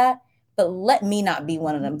after that, but let me not be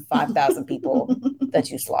one of them 5,000 people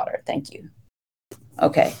that you slaughter. Thank you.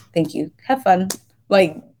 Okay, thank you. Have fun.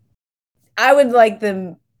 Like, I would like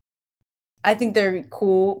them. I think they're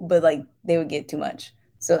cool, but like they would get too much.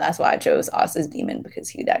 So that's why I chose Asta's demon, because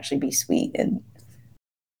he would actually be sweet and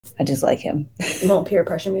I just like him. You won't peer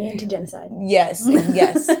pressure me into genocide. Yes.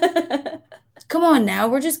 Come on now,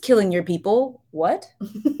 we're just killing your people. What?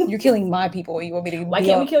 You're killing my people. You want me to? Why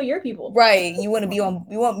can't we kill your people? Right. You want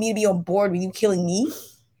me to be on board with you killing me?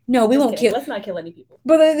 No, we won't kill. Let's not kill any people.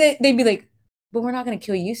 But they'd be like, but we're not going to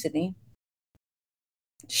kill you, Sydney.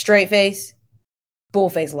 Straight face, bull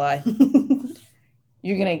face lie.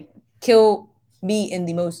 You're going to kill me in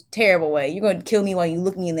the most terrible way. You're going to kill me while you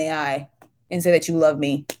look me in the eye and say that you love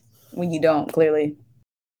me when you don't, clearly.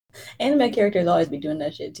 Anime characters always be doing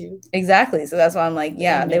that shit too. Exactly. So that's why I'm like,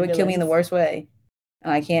 yeah, they would kill me in the worst way.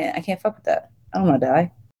 And I can't fuck with that. I don't want to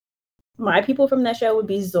die. My people from that show would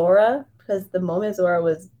be Zora, because the moment Zora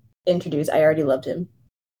was introduced, I already loved him.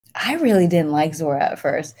 I really didn't like Zora at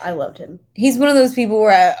first. I loved him. He's one of those people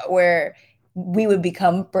where we would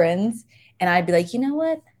become friends, and I'd be like, you know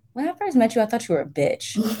what? When I first met you, I thought you were a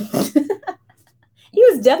bitch. He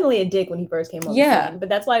was definitely a dick when he first came on the scene, but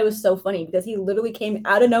that's why it was so funny, because he literally came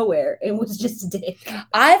out of nowhere and was just a dick.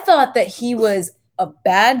 I thought that he was a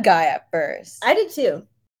bad guy at first. I did too.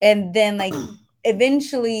 And then like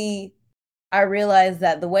eventually I realized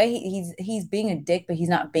that the way he's being a dick, but he's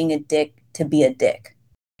not being a dick to be a dick,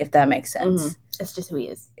 if that makes sense. Mm-hmm. It's just who he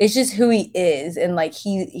is. It's just who he is. And like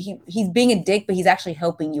he's being a dick, but he's actually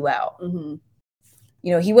helping you out. Mm-hmm.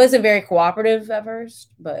 You know, he wasn't very cooperative at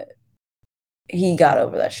first, but he got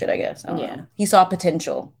over that shit, I guess. I don't know. He saw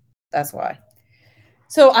potential. That's why.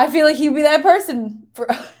 So I feel like he'd be that person.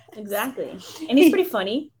 Exactly. And he's pretty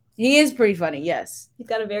funny. He is pretty funny, yes. He's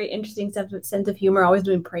got a very interesting sense of humor, always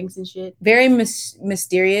doing pranks and shit. Very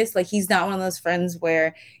mysterious. Like, he's not one of those friends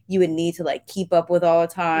where you would need to, like, keep up with all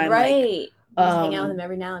the time. Right. Like, just hang out with him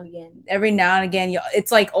every now and again. Every now and again.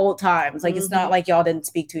 It's like old times. Like, it's not like y'all didn't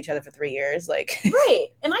speak to each other for 3 years. Like, right.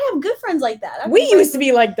 And I have good friends like that. We used to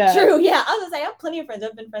be like that. True, yeah. I was gonna say, I have plenty of friends.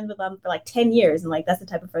 I've been friends with them for like 10 years. And like, that's the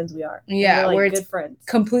type of friends we are. Yeah, we're like where good it's friends.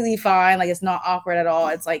 Completely fine. Like, it's not awkward at all.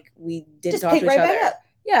 It's like we did just talk to each other. Up.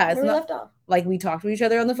 Yeah, it's Where we not left off. like we talked to each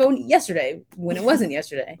other on the phone yesterday when it wasn't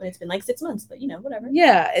yesterday. When it's been like 6 months, but whatever.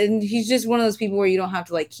 Yeah, and he's just one of those people where you don't have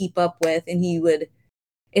to like keep up with, and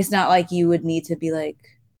it's not like you would need to be like,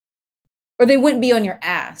 or they wouldn't be on your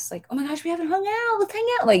ass like, oh my gosh, we haven't hung out, let's hang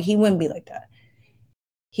out. Like he wouldn't be like that.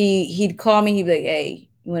 He'd call me, he'd be like, hey,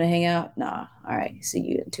 you want to hang out? Nah, all right, see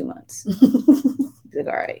you in 2 months. He's like,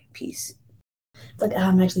 all right, peace. It's like,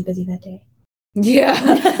 I'm actually busy that day. Yeah.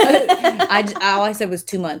 All I said was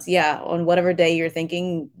 2 months. Yeah, on whatever day you're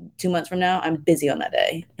thinking 2 months from now, I'm busy on that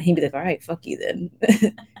day. And he'd be like, all right, fuck you then.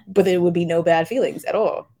 But there would be no bad feelings at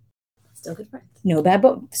all. Still good friends. No bad,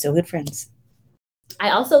 but still good friends.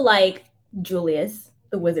 I also like Julius,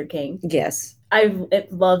 the Wizard King. Yes. I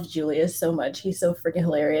love Julius so much. He's so freaking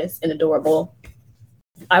hilarious and adorable.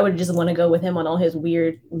 I would just want to go with him on all his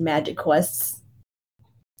weird magic quests.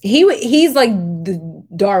 He's like the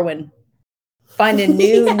Darwin, finding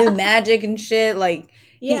new magic and shit. Like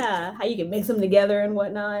how you can mix them together and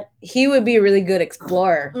whatnot. He would be a really good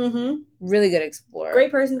explorer. Mm-hmm. Really good explorer.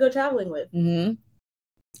 Great person to go traveling with. Mm-hmm.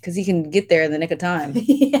 Because he can get there in the nick of time.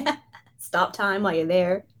 Yeah. Stop time while you're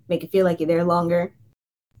there. Make it feel like you're there longer.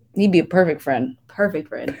 He'd be a perfect friend. Perfect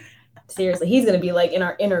friend. Seriously, he's gonna be like in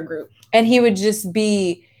our inner group. And he would just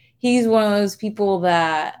be. He's one of those people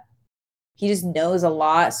that he just knows a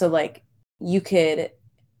lot. So like you could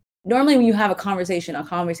normally when you have a conversation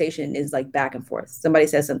is like back and forth. Somebody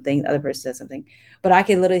says something, the other person says something. But I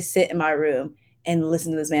could literally sit in my room and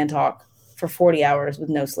listen to this man talk for 40 hours with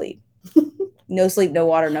no sleep. No sleep, no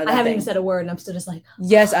water, no nothing. I haven't even said a word and I'm still just like,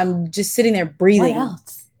 yes, I'm just sitting there breathing. What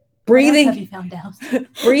else? Breathing. What else have you found out?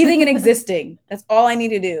 Breathing and existing. That's all I need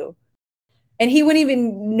to do. And he wouldn't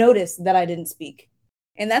even notice that I didn't speak.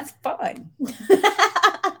 And that's fine.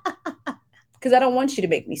 Because I don't want you to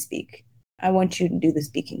make me speak. I want you to do the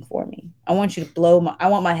speaking for me. I want you to I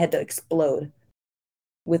want my head to explode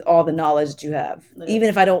with all the knowledge that you have. Literally. Even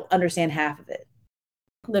if I don't understand half of it.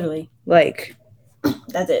 Literally. Like.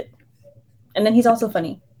 That's it. And then he's also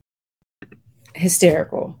funny.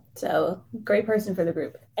 Hysterical. So, great person for the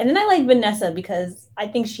group. And then I like Vanessa because I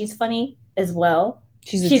think she's funny as well.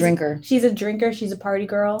 She's a drinker. She's a drinker. She's a party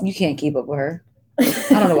girl. You can't keep up with her. I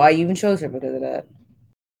don't know why you even chose her because of that.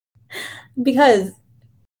 Because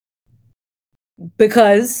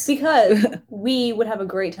we would have a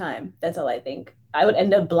great time. That's all I think. I would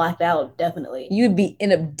end up blacked out, definitely. You'd be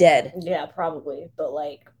end up dead. Yeah, probably. But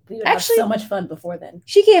like, we would have so much fun before then.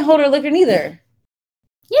 She can't hold her liquor neither.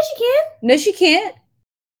 Yeah, she can. No, she can't.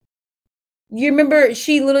 You remember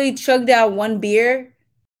she literally chugged out one beer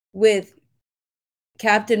with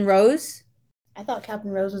Captain Rose? I thought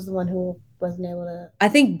Captain Rose was the one who wasn't able to. I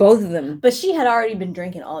think both of them. But she had already been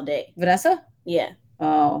drinking all day. Vanessa? Yeah.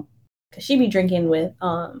 Oh. Because she'd be drinking with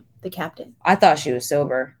the captain. I thought she was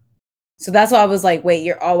sober. So that's why I was like, wait,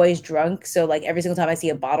 you're always drunk? So like every single time I see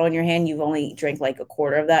a bottle in your hand, you've only drank like a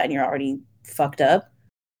quarter of that and you're already fucked up?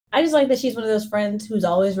 I just like that she's one of those friends who's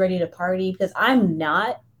always ready to party because I'm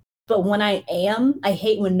not. But when I am, I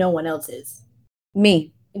hate when no one else is.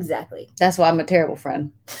 Me. Exactly. That's why I'm a terrible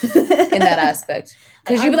friend in that aspect.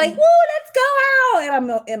 Because you'd be like, woo, let's go out.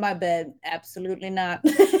 And I'm in my bed. Absolutely not.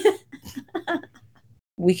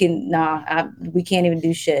 We can't even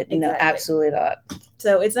do shit. Exactly. No, absolutely not.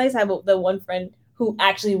 So it's nice to have the one friend who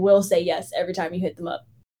actually will say yes every time you hit them up.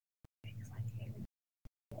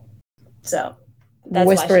 So that's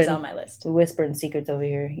why she's on my list. We're whispering secrets over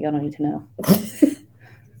here. Y'all don't need to know.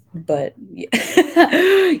 But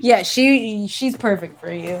yeah, she's perfect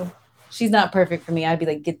for you. She's not perfect for me. I'd be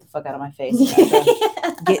like, get the fuck out of my face.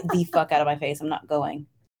 Get the fuck out of my face. I'm not going.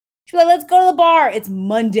 She'd be like, let's go to the bar. It's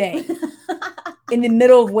Monday in the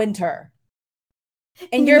middle of winter.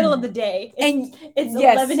 In the middle of the day. It's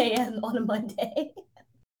 11 a.m. on a Monday.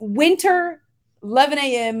 Winter, 11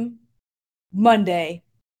 a.m. Monday.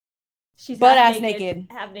 She's butt ass naked.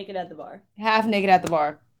 Half naked at the bar. Half naked at the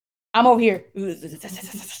bar. I'm over here, chattering. Oh, the liquor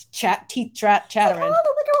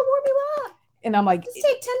will warm you up. And I'm like, just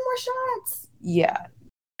take 10 more shots. Yeah,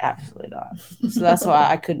 absolutely not. So that's why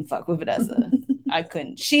I couldn't fuck with Vanessa. I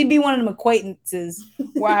couldn't. She'd be one of them acquaintances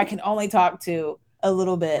where I can only talk to a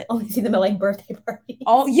little bit. Only see them at like birthday parties.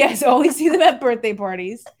 Oh yes, only see them at birthday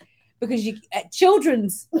parties. Because at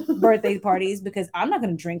children's birthday parties, because I'm not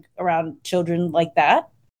going to drink around children like that.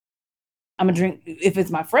 I'm going to drink if it's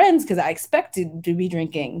my friends because I expect to be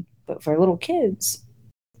drinking. But for little kids,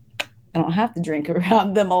 I don't have to drink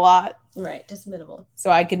around them a lot. Right, just minimal.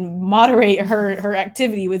 So I can moderate her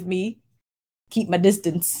activity with me, keep my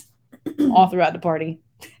distance all throughout the party.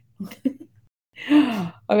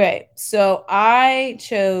 Okay, so I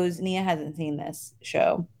chose, Nia hasn't seen this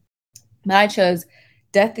show, but I chose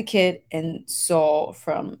Death the Kid and Soul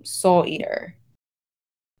from Soul Eater.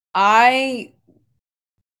 I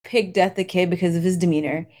picked Death the Kid because of his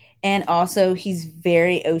demeanor, and also he's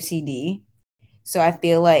very OCD. So I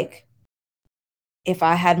feel like if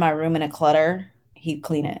I had my room in a clutter, he'd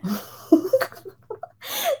clean it.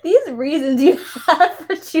 These reasons you have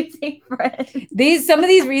for choosing friends. Some of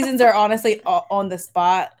these reasons are honestly on the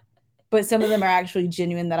spot, but some of them are actually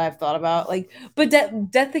genuine that I've thought about. Like, but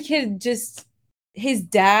Death the Kid, just his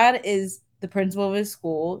dad is the principal of his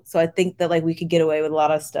school, so I think that like we could get away with a lot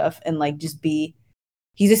of stuff and like just be.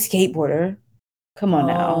 He's a skateboarder. Come on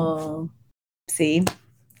now. See,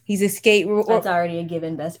 he's a That's already a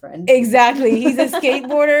given best friend. Exactly. He's a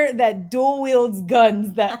skateboarder that dual wields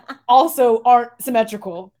guns that also aren't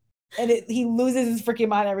symmetrical. And he loses his freaking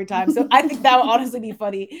mind every time. So I think that would honestly be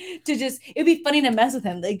funny it'd be funny to mess with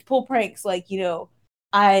him. Like pull pranks, like, you know,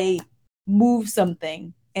 I move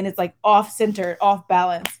something and it's like off center, off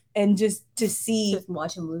balance. And just to see. Just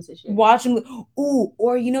watch him lose his shit. Watch him. Ooh,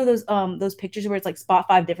 or you know those pictures where it's like spot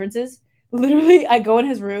 5 differences? Literally, I go in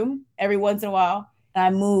his room every once in a while and I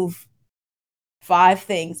move 5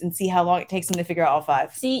 things and see how long it takes him to figure out all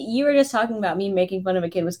 5. See, you were just talking about me making fun of a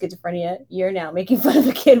kid with schizophrenia. You're now making fun of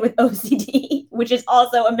a kid with OCD, which is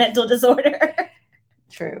also a mental disorder.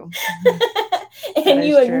 True. And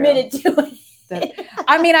you admitted to it.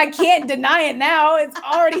 I mean, I can't deny it now. It's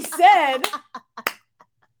already said.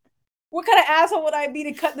 What kind of asshole would I be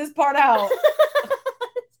to cut this part out?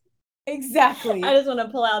 Exactly. I just want to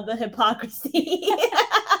pull out the hypocrisy.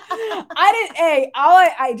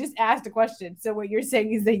 I just asked a question. So what you're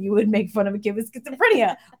saying is that you would make fun of a kid with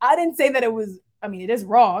schizophrenia. I didn't say that it was, I mean, it is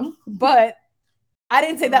wrong, but I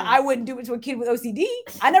didn't say that I wouldn't do it to a kid with OCD.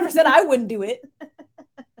 I never said I wouldn't do it.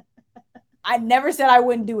 I never said I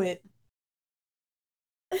wouldn't do it.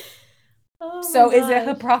 So is it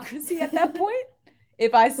hypocrisy at that point?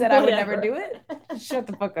 If I said I would never do it? Shut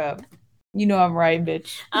the fuck up. You know I'm right,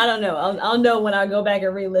 bitch. I don't know. I'll know when I go back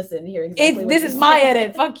and re-listen here. Exactly this is my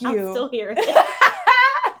edit. Fuck you. I'm still here.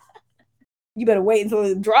 You better wait until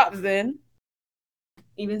it drops then.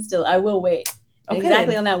 Even still, I will wait. Okay.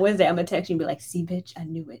 Exactly on that Wednesday, I'm gonna text you and be like, "See, bitch, I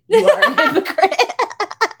knew it. You are a hypocrite."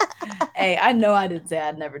 Hey, I know I didn't say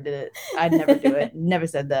I'd never did it. I'd never do it. Never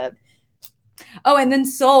said that. Oh, and then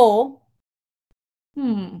Soul.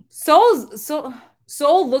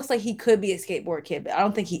 Soul looks like he could be a skateboard kid, but I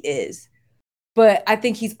don't think he is. But I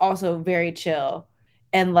think he's also very chill.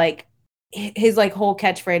 And like his like whole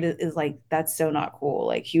catchphrase is like, that's so not cool.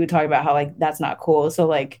 Like he would talk about how like that's not cool. So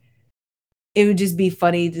like it would just be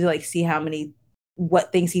funny to like see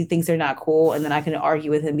what things he thinks are not cool. And then I can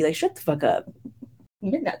argue with him and be like, shut the fuck up.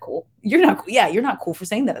 You're not cool. You're not cool. Yeah, you're not cool for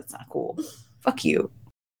saying that it's not cool. Fuck you.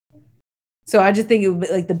 So I just think it would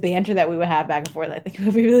be like the banter that we would have back and forth. I think it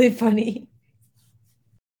would be really funny.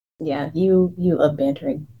 Yeah, you love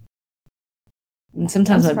bantering. And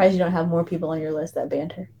sometimes I'm surprised you don't have more people on your list that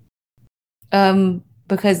banter.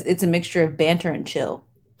 Because it's a mixture of banter and chill.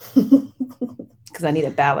 Because I need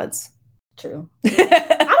a balance. True.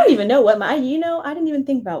 I don't even know what I didn't even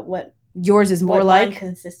think about what yours is more like.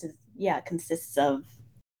 Consists of.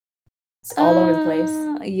 It's all over the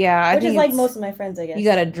place. Yeah, which is like most of my friends, I guess. You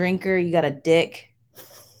got a drinker, you got a dick,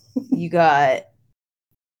 you got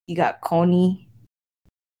Coney.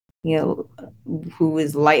 You know, who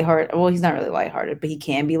is lighthearted. Well, he's not really lighthearted, but he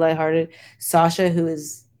can be lighthearted. Sasha, who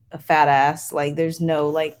is a fat ass. Like, there's no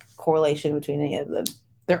like correlation between any of them.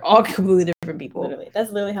 They're all completely different people. Literally.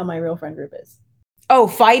 That's literally how my real friend group is. Oh,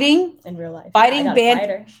 fighting in real life. Fighting,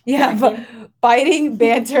 banter. Yeah, fighting,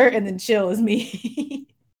 banter, and then chill is me.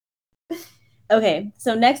 Okay,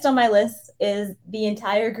 so next on my list is the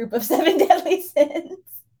entire group of 7 Deadly Sins.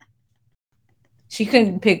 She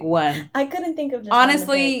couldn't pick one. I couldn't think of just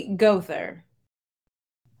honestly, Gowther.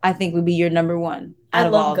 I think would be your number one. I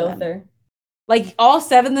love Gowther. Like all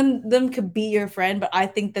 7 of them could be your friend, but I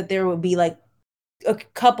think that there would be like a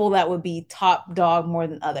couple that would be top dog more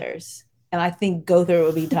than others. And I think Gowther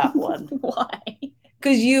would be top one. Why?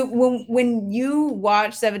 Because when you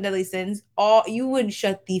watch 7 Deadly Sins, you wouldn't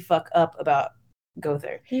shut the fuck up about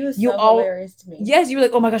Gowther. He was hilarious to me. Yes, you were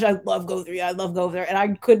like, oh my gosh, I love Gowther. Yeah, I love Gowther. And I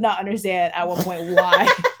could not understand at one point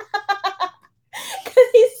why. Because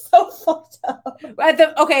he's so fucked up.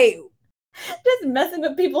 Okay. Just messing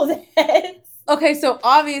with people's heads. Okay, so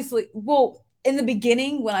obviously, well, in the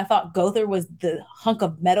beginning, when I thought Gowther was the hunk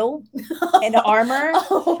of metal and armor,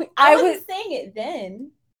 I wasn't saying it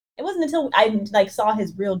then. It wasn't until I saw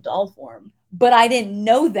his real doll form. But I didn't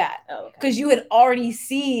know that. Oh, okay. Because you had already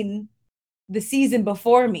seen the season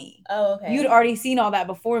before me. Oh, okay. You'd already seen all that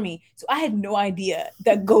before me. So I had no idea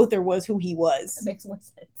that Gowther was who he was. That makes more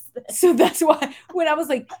sense. this. So that's why when I was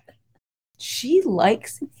like, she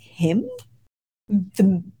likes him,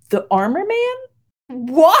 the armor man.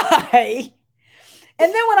 Why?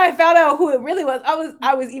 And then when I found out who it really was,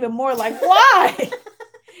 I was even more like, why?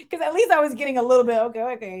 Because at least I was getting a little bit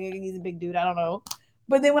okay, he's a big dude. I don't know.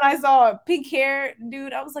 But then when I saw a pink hair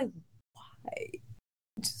dude, I was like, why?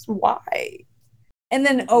 Just why? And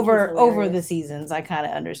then over the seasons, I kind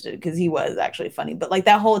of understood because he was actually funny. But like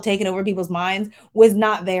that whole taking over people's minds was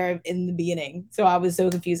not there in the beginning. So I was so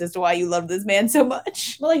confused as to why you love this man so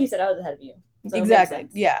much. Well, like you said, I was ahead of you. So Exactly.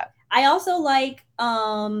 Yeah. I also like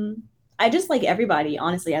I just like everybody,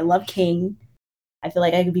 honestly. I love King. I feel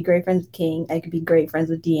like I could be great friends with King. I could be great friends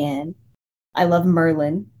with Deanne. I love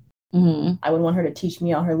Merlin. Mm-hmm. I would want her to teach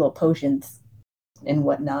me all her little potions and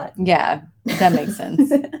whatnot. Yeah, that makes sense.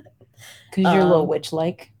 Because you're a little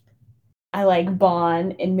witch-like. I like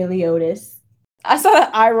Bon and Meliodas. I saw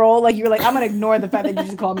that eye roll. Like you were like, I'm gonna ignore the fact that you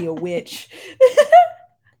just called me a witch.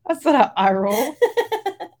 I saw that eye roll.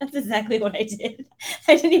 That's exactly what I did.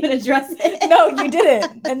 I didn't even address it. No, you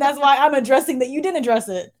didn't, and that's why I'm addressing that you didn't address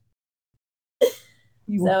it.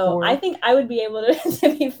 You so whore. I think I would be able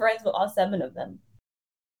to be friends with all 7 of them.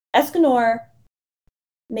 Escanor,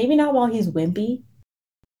 maybe not while he's wimpy.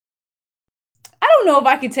 I don't know if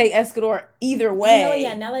I could take Escanor either way.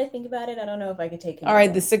 Now that I think about it, I don't know if I could take him. All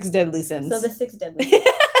right, the 6 deadly sins. So the 6 deadly sins.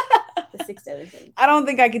 The 6 deadly sins. I don't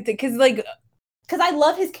think I could take, because I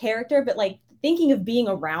love his character, but like thinking of being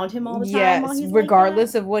around him all the time. Yes, while he's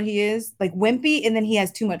regardless of what he is, like wimpy, and then he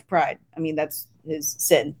has too much pride. I mean, that's his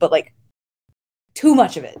sin, but like too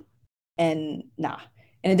much of it, and nah,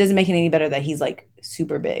 and it doesn't make it any better that he's like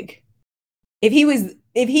super big. If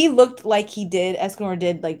he looked like Escanor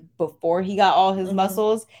did, like before he got all his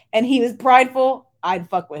muscles, and he was prideful, I'd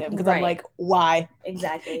fuck with him because I'm like, why?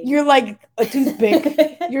 Exactly. You're like a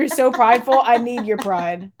toothpick. You're so prideful. I need your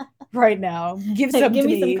pride right now. Give me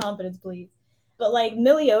some confidence, please. But like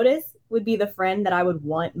Meliodas would be the friend that I would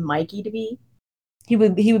want Mikey to be. He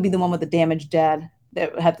would be the one with the damaged dad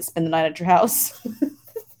that had to spend the night at your house.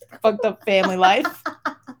 Fucked up family life.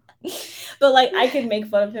 But like I could make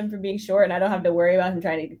fun of him for being short and I don't have to worry about him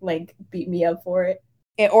trying to like beat me up for it.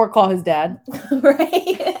 Or call his dad.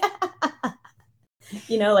 Right.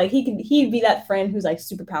 You know, like he'd be that friend who's like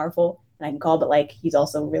super powerful and I can call, but like he's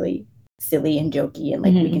also really silly and jokey and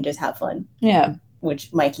like we can just have fun. Yeah.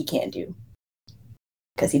 Which Mikey can't do.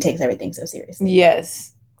 Because he takes everything so seriously.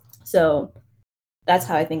 Yes. So that's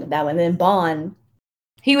how I think of that one. And then Bon,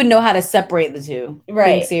 he would know how to separate the two.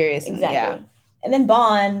 Right. Being serious. Exactly. Yeah. And then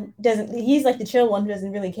Bon he's like the chill one who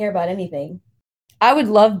doesn't really care about anything. I would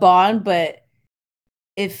love Bon, but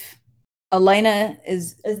if Elena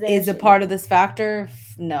is a part of this factor,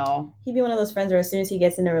 no. He'd be one of those friends where as soon as he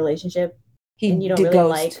gets in a relationship, and you don't really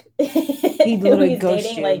ghost. like he'd literally ghost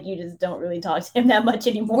dating, you. Like you just don't really talk to him that much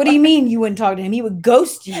anymore. What do you mean you wouldn't talk to him? He would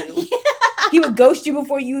ghost you. He would ghost you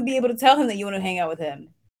before you would be able to tell him that you want to hang out with him.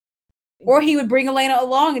 Or he would bring Elena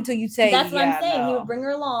along until you say, that's what I'm saying. No. He would bring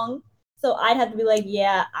her along. So I'd have to be like,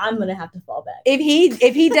 yeah, I'm going to have to fall back. If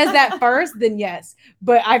he does that first, then yes.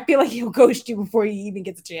 But I feel like he'll ghost you before he even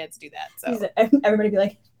gets a chance to do that. So everybody be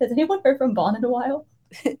like, has anyone heard from Bon in a while?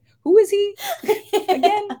 Who is he?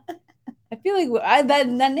 Again? I feel like that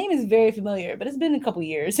name is very familiar, but it's been a couple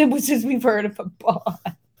years since we've heard of a Bon.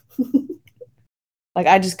 Like,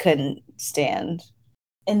 I just couldn't stand.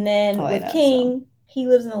 And then Elena, with King, he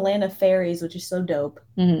lives in the land of fairies, which is so dope.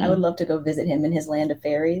 Mm-hmm. I would love to go visit him in his land of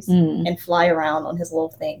fairies and fly around on his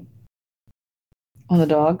little thing. On the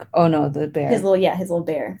dog? Oh, no, the bear. His little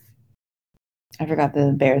bear. I forgot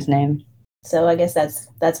the bear's name. So I guess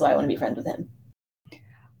that's why I want to be friends with him.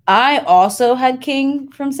 I also had King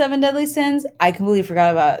from Seven Deadly Sins. I completely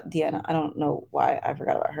forgot about Deanna. I don't know why I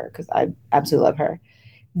forgot about her because I absolutely love her.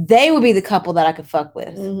 They would be the couple that I could fuck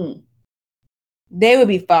with. Mm-hmm. They would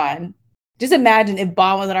be fine. Just imagine if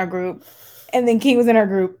Bon was in our group and then King was in our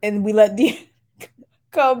group and we let Deanna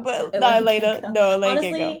come, but not Elena. No, Elena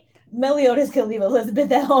can't go. Meliodas could leave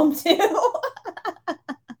Elizabeth at home too.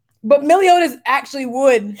 But Meliodas actually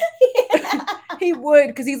would. Yeah. He would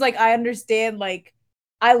because he's like, I understand, like,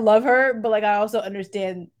 I love her, but like I also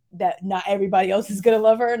understand that not everybody else is gonna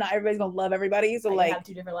love her. Not everybody's gonna love everybody. So like have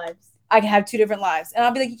 2 different lives. I can have 2 different lives. And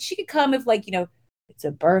I'll be like, she could come if like, it's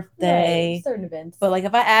a birthday. Right, certain events. But like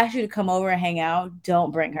if I ask you to come over and hang out,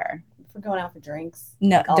 don't bring her. If we're going out for drinks.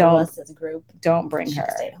 No, like all don't. Of us as a group. Don't bring her.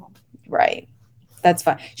 Stay at home. Right. That's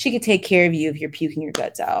fine. She could take care of you if you're puking your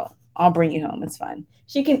guts out. I'll bring you home. It's fine.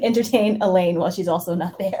 She can entertain Elaine while she's also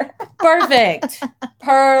not there. Perfect.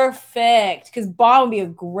 Perfect. Because Bon would be a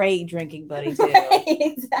great drinking buddy too. Right,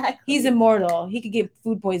 exactly. He's immortal. He could get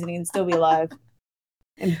food poisoning and still be alive.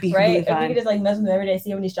 and be Right? completely If we fine. could just like mess with him every day, see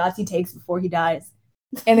how many shots he takes before he dies.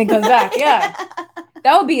 And then comes back. Yeah.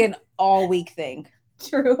 That would be an all week thing.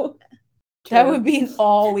 True. That would be an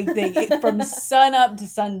all week thing. From sun up to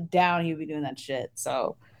sundown, he would be doing that shit.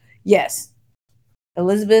 So, yes.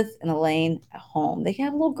 Elizabeth and Elaine at home. They can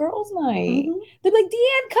have a little girls' night. Mhm. They'd be like,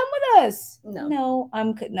 Deanne, come with us. No.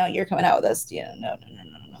 No, you're coming out with us, Deanne. No.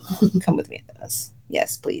 Come with me with us.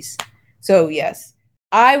 Yes, please. So, yes.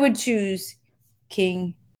 I would choose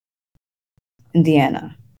King and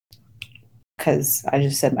Deanna. Because I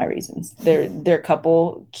just said my reasons. They're a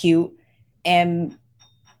couple, cute, and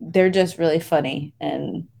they're just really funny.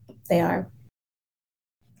 And They are.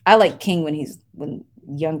 I like King when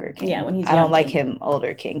younger King. Yeah, when he's I don't young like King. him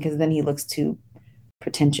older King because then he looks too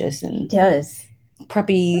pretentious He and does.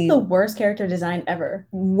 preppy. That's the worst character design ever.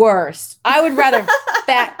 Worst. I would rather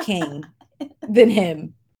Fat King than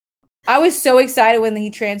him. I was so excited when he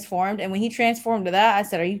transformed, and when he transformed to that, I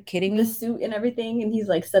said, "Are you kidding The me?" suit and everything, and he's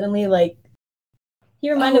like suddenly like he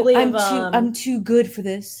reminded me of I'm too good for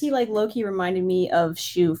this. he like low-key reminded me of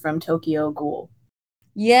Shu from Tokyo Ghoul.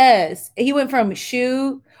 Yes, he went from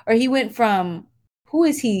who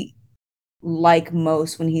is he like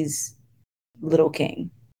most when he's Little King?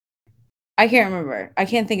 I can't remember. I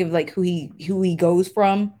can't think of like who he goes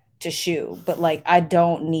from to Shu, but like I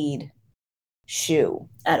don't need Shu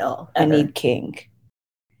At all. I Ever. need King.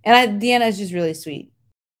 And Deanna is just really sweet.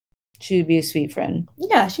 She would be a sweet friend.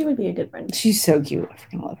 Yeah, she would be a good friend. She's so cute. I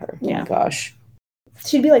freaking love her. Yeah. Oh my gosh.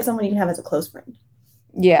 She'd be like someone you can have as a close friend.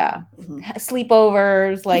 Yeah. Mhm.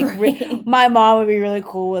 Sleepovers. Like Right. my mom would be really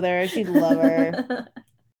cool with her. She'd love her.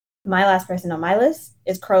 My last person on my list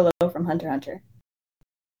is Crollo from Hunter x Hunter.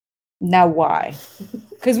 Now why?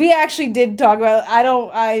 Because we actually did talk about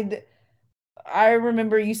I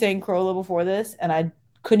remember you saying Crollo before this, and I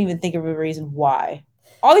couldn't even think of a reason why.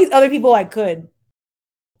 All these other people I could.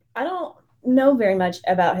 I don't know very much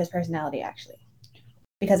about his personality, actually,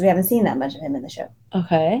 because we haven't seen that much of him in the show.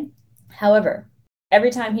 Okay. However,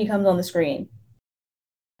 every time he comes on the screen,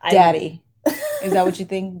 Daddy. Is that what you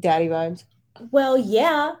think? Daddy vibes? Well,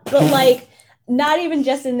 yeah, but like not even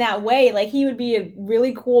just in that way. Like he would be a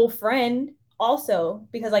really cool friend also,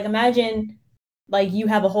 because like imagine like you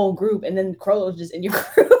have a whole group and then Crollo's just in your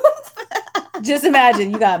group. Just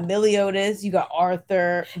imagine you got Meliodas, you got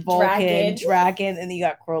Arthur, Vulcan, Draken, and then you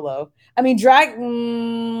got Crollo. I mean, Draco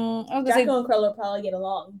and Crollo probably get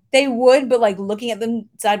along. They would, but like looking at them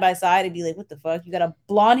side by side, it'd be like, what the fuck? You got a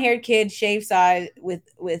blonde-haired kid, shaved side with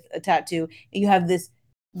a tattoo, and you have this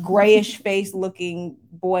grayish face looking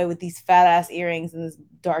boy with these fat ass earrings and this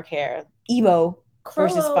dark hair. Emo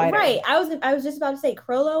versus Spider. Right. I was just about to say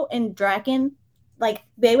Crollo and Draken, like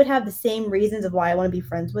they would have the same reasons of why I want to be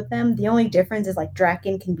friends with them. The only difference is like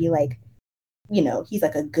Draken can be like, you know, he's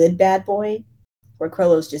like a good bad boy, where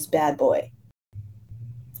Crollo's just bad boy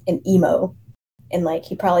and emo, and like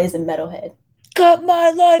he probably is a metalhead. Cut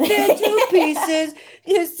my life into pieces.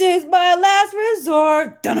 This is my last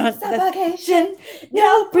resort. Suffocation,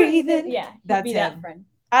 no breathing. Yeah, That's be him. that friend.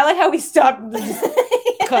 I like how we stopped. Just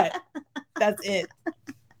cut. That's it.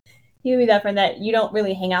 He would be that friend that you don't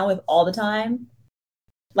really hang out with all the time,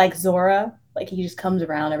 like Zora. Like he just comes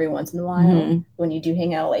around every once in a while. Mhm. When you do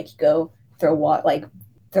hang out, like you go throw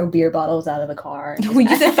beer bottles out of the car. When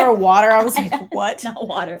you said throw water, I was like, what? Not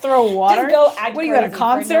water. Throw water? Just go act What are you at a crazy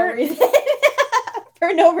concert?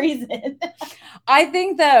 For no reason. I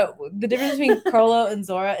think that the difference between Crollo and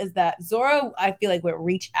Zora is that Zora, I feel like, would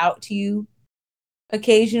reach out to you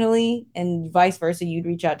occasionally, and vice versa, you'd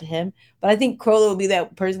reach out to him. But I think Crollo would be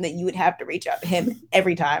that person that you would have to reach out to him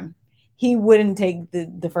every time. He wouldn't take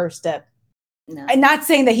the first step. No. I'm not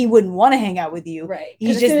saying that he wouldn't want to hang out with you. Right.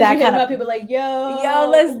 He's 'Cause just as soon as that you hit kind him of up, people like, yo,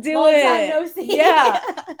 let's do long it. time no see. Yeah.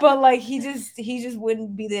 But like he just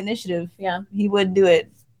wouldn't be the initiative. Yeah. He wouldn't do it.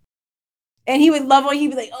 And he would love when he'd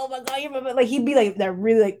be like, oh my god, you're my, like he'd be like that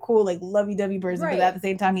really like cool, like lovey-dovey person. Right. But at the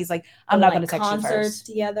same time, he's like, I'm Or, not like, gonna text you concerts first.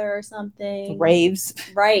 together or something. Raves.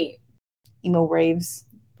 Right. Emo raves.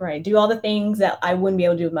 Right. Do all the things that I wouldn't be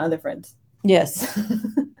able to do with my other friends. Yes.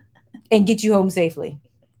 And get you home safely.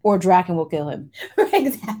 Or Draken will kill him.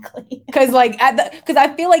 Exactly. Because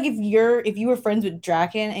I feel like if you were friends with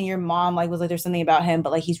Draken and your mom like was like there's something about him,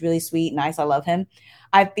 but like he's really sweet, nice, I love him.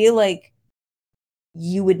 I feel like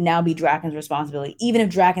you would now be Draken's responsibility, even if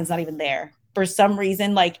Draken's not even there. For some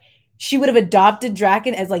reason, like she would have adopted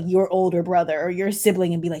Draken as like your older brother or your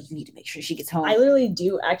sibling and be like, you need to make sure she gets home. I literally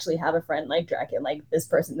do actually have a friend like Draken, like this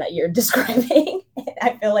person that you're describing.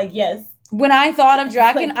 I feel like, yes. When I thought of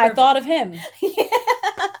Draken, Like, I thought of him. Yeah.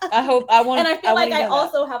 I want. And I feel like I wanna know that.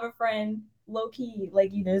 also have a friend, low key,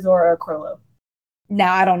 like either Zora or Crollo.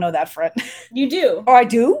 Now I don't know that friend. You do. Oh, I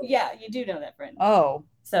do? Yeah, you do know that friend. Oh.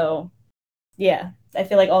 So, yeah, I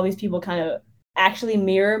feel like all these people kind of actually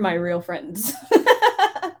mirror my real friends.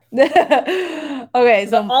 Okay,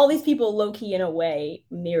 so all these people low-key in a way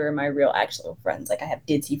mirror my real actual friends. Like I have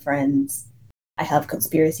ditzy friends. I have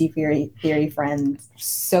conspiracy theory friends.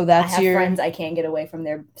 So that's I have your friends I can't get away from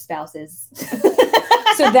their spouses.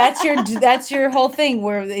 So that's your whole thing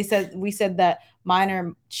where we said that mine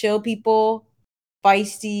are chill people,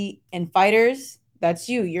 feisty, and fighters. That's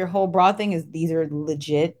you. Your whole broad thing is these are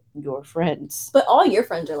legit your friends. But all your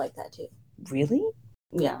friends are like that too. Really?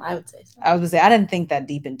 Yeah, I would say so. I was gonna say I didn't think that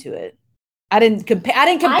deep into it. I didn't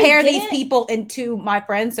compare these people into my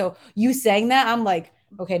friends. So you saying that, I'm like,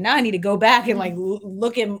 okay, now I need to go back and like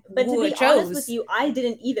look at but who to it be chose. honest with you, I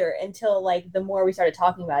didn't either until like the more we started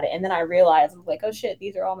talking about it, and then I realized I'm like, oh shit,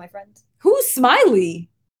 these are all my friends. Who's Smiley?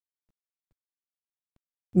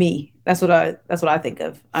 Me. That's what I think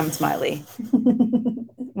of. I'm Smiley.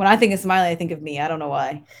 When I think of Smiley, I think of me. I don't know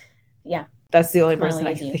why. Yeah, that's the only Smiley person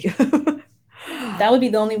I can think of. That would be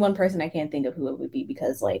the only one person I can't think of who it would be,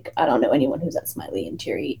 because like I don't know anyone who's that Smiley and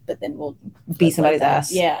cheery, but then we'll beat somebody's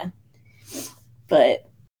ass. Yeah, but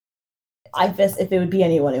I guess if it would be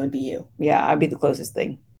anyone, it would be you. Yeah, I'd be the closest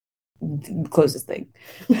thing.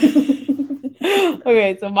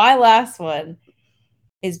 Okay, so my last one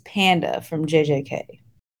is Panda from JJK.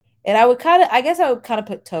 And I would kind of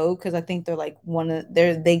put Toad, because I think they're like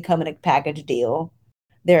they come in a package deal.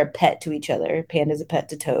 They're a pet to each other. Panda's a pet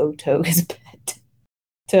to Toad. Toad is a pet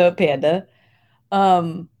to Panda.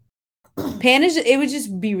 It would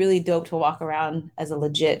just be really dope to walk around as a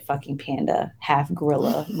legit fucking panda, half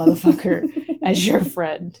gorilla motherfucker as your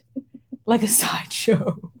friend. Like a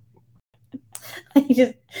sideshow.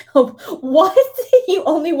 What? You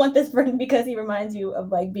only want this friend because he reminds you of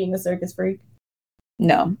like being a circus freak?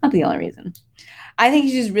 No, not the only reason. I think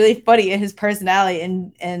he's just really funny in his personality,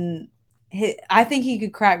 and I think he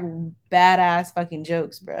could crack badass fucking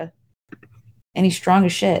jokes, bruh. And he's strong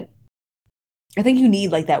as shit. I think you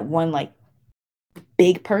need like that one like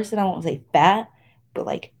big person. I won't say fat, but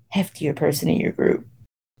like heftier person in your group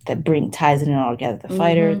that ties it in all together. The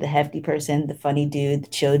fighter, the hefty person, the funny dude, the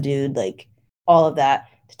chill dude, like all of that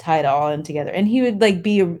to tie it all in together. And he would like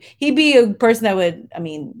he'd be a person that would, I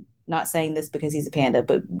mean, not saying this because he's a panda,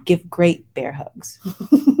 but give great bear hugs.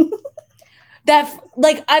 That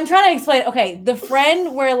like I'm trying to explain. Okay, the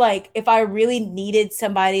friend where like if I really needed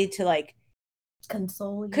somebody to like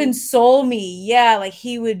console me, yeah, like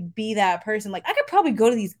he would be that person. Like I could probably go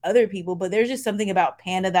to these other people, but there's just something about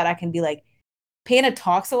Panda that I can be like, Panda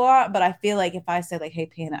talks a lot, but I feel like if I said like, hey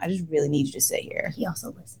Panda, I just really need you to sit here. He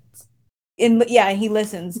also listens. And yeah, he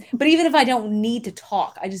listens. But even if I don't need to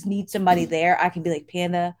talk, I just need somebody there. I can be like,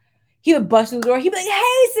 Panda. He would bust through the door. He'd be like,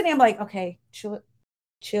 hey, Sydney. I'm like, okay, chill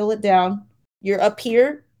it down. You're up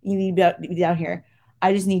here. You need to be down here.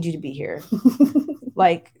 I just need you to be here.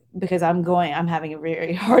 Like, because I'm having a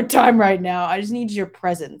very hard time right now. I just need your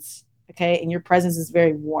presence. Okay. And your presence is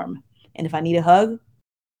very warm. And if I need a hug,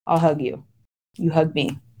 I'll hug you. You hug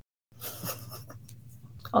me.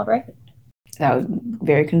 All right. That was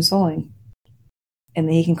very consoling. And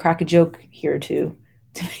then he can crack a joke here or two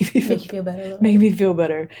to make you feel better. Make me feel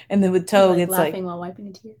better. And then with Toad, it's like laughing while wiping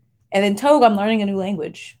a tear. And then Toad, I'm learning a new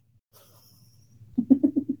language.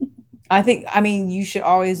 I mean, you should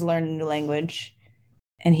always learn a new language.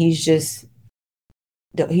 And he's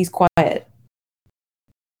quiet.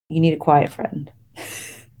 You need a quiet friend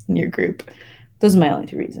in your group. Those are my only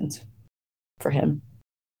two reasons for him.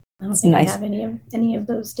 I don't think I have any of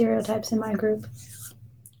those stereotypes in my group.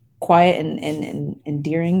 Quiet and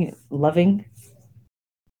endearing, loving.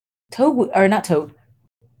 Toad, or not Toad.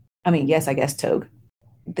 I mean, yes, I guess Toad.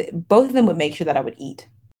 Both of them would make sure that I would eat.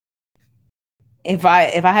 If I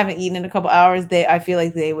haven't eaten in a couple hours, I feel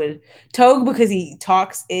like they would. Toad, because he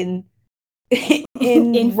talks in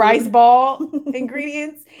rice ball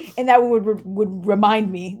ingredients, and that would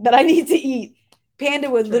remind me that I need to eat. Panda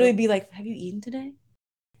would literally be like, "Have you eaten today?"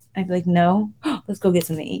 I'd be like, "No." Let's go get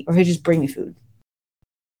something to eat, or he'll just bring me food.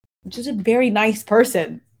 Just a very nice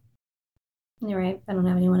person. You're right. I don't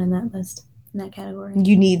have anyone in that list, in that category.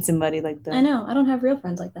 You need somebody like that. I know. I don't have real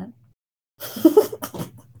friends like that.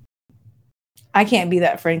 I can't be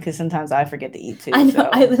that friend because sometimes I forget to eat too. I know. So.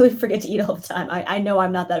 I literally forget to eat all the time. I know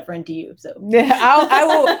I'm not that friend to you. So yeah,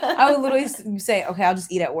 I will literally say, okay, I'll just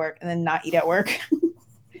eat at work and then not eat at work.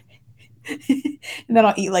 And then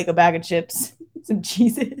I'll eat like a bag of chips, some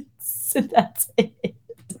Cheez-Its, and that's it.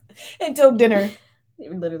 Until dinner.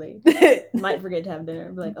 Literally. Might forget to have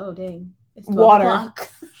dinner. Be like, oh dang. It's water.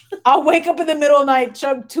 I'll wake up in the middle of the night,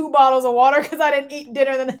 chug 2 bottles of water because I didn't eat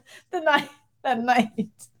dinner the night that night.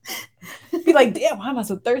 Be like, damn, why am I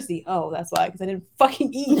so thirsty? Oh, that's why, because I didn't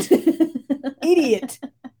fucking eat. Idiot.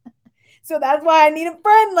 So that's why I need a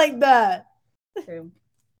friend like that. True.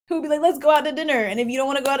 Who'd be like, let's go out to dinner. And if you don't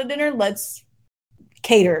want to go out to dinner, let's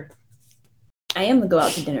cater. I am the go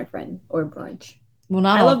out to dinner friend or brunch. Well,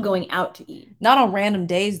 I love going out to eat. Not on random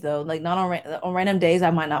days though. Like not on random days, I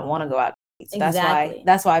might not want to go out to eat. So Exactly.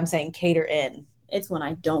 That's why I'm saying cater in. It's when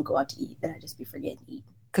I don't go out to eat that I just be forgetting to eat.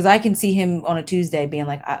 Because I can see him on a Tuesday being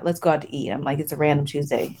like, let's go out to eat. I'm like, it's a random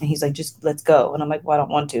Tuesday. And he's like, just let's go. And I'm like, well, I don't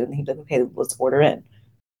want to. And he's like, okay, let's order in.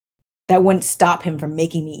 That wouldn't stop him from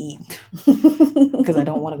making me eat because I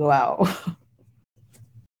don't want to go out.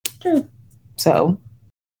 True. So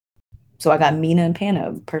I got Mina and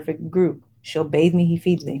Panna, perfect group. She'll bathe me, he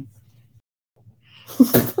feeds me.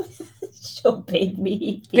 She'll bathe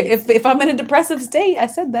me. If I'm in a depressive state, I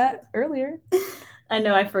said that earlier. I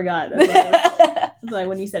know, I forgot. That's like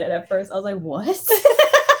when you said it at first, I was like, what?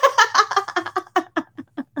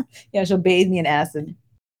 Yeah, she'll bathe me in acid,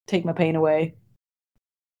 take my pain away.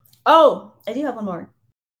 Oh, I do have one more.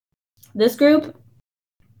 This group,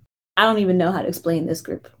 I don't even know how to explain this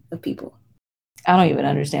group of people. I don't even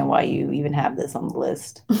understand why you even have this on the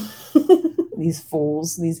list. These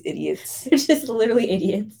fools, these idiots. They're just literally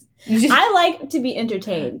idiots. I like to be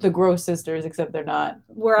entertained. The Gross sisters, except they're not.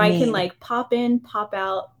 Where I can like pop in, pop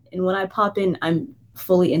out, and when I pop in, I'm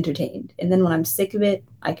fully entertained. And then when I'm sick of it,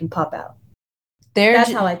 I can pop out.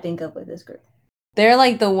 That's how I think of with this group. They're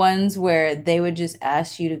like the ones where they would just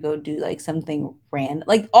ask you to go do like something random.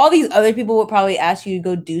 Like all these other people would probably ask you to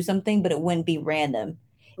go do something, but it wouldn't be random.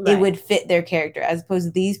 Right. It would fit their character, as opposed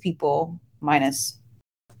to these people, minus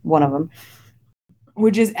one of them,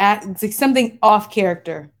 would just act. It's like something off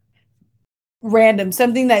character, random,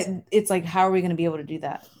 something that it's like, how are we going to be able to do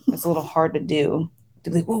that? It's a little hard to do.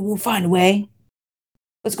 They're like, well, we'll find a way.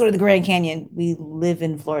 Let's go to the Grand Canyon. We live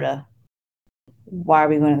in Florida. Why are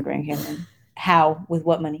we going to the Grand Canyon? How? With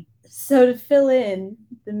what money? So to fill in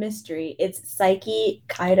the mystery, it's Saiki,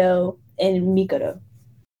 Kaido, and Mikoto.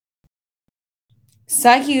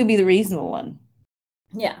 Saiki would be the reasonable one.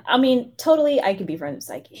 Yeah, I mean, totally, I could be friends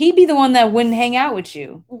with Saiki. He'd be the one that wouldn't hang out with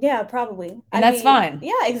you. Yeah, probably. And that's fine.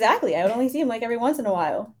 Yeah, exactly. I would only see him like every once in a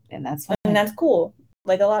while. And that's fine. And that's cool.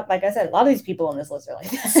 Like I said, a lot of these people on this list are like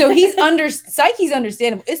that. So Saiki's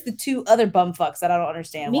understandable. It's the two other bumfucks that I don't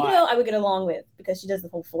understand Mikoto, why. I would get along with because she does the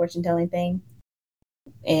whole fortune telling thing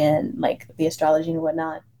and like the astrology and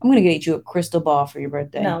whatnot. I'm gonna get you a crystal ball for your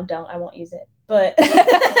birthday. No, don't. I won't use it. But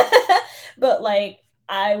but like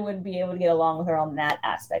I would be able to get along with her on that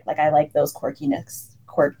aspect. Like I like those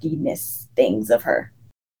quirkiness things of her.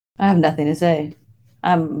 I have nothing to say.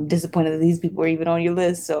 I'm disappointed that these people are even on your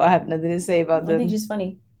list, so I have nothing to say about them. I think she's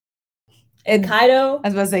funny. And Kaido, I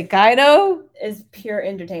was about to say, Kaido is pure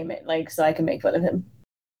entertainment. Like, so I can make fun of him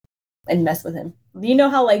and mess with him. You know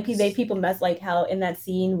how like people mess, like how in that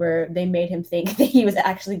scene where they made him think that he was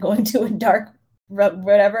actually going to a dark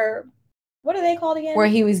whatever. What are they called again? Where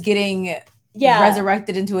he was getting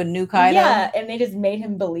resurrected into a new Kaido. Yeah, and they just made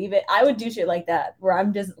him believe it. I would do shit like that, where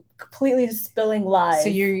I'm just completely spilling lies. So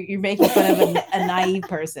you're making fun of a naive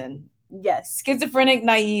person. Yes. Schizophrenic,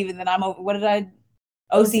 naive, and then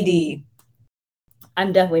OCD.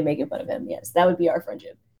 I'm definitely making fun of him, yes. That would be our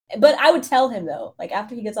friendship. But I would tell him, though, like,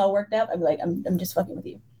 after he gets all worked up, I'd be like, I'm just fucking with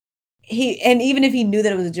you. And even if he knew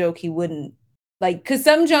that it was a joke, he wouldn't. Like, because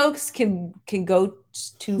some jokes can go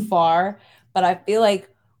too far, but I feel like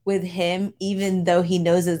with him, even though he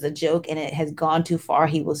knows it's a joke and it has gone too far,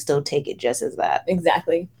 he will still take it just as that.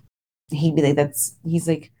 Exactly. He'd be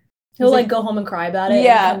like, he'll like go home and cry about it.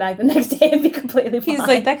 Yeah. And come back the next day and be completely fine. He's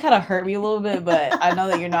like, that kind of hurt me a little bit, but I know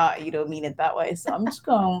that you're not, you don't mean it that way. So I'm just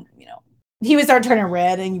going, he would start turning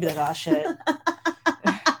red and you'd be like, oh shit.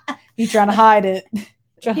 He's trying to hide it.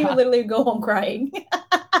 He would literally go home crying.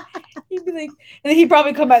 He'd be like, and then he'd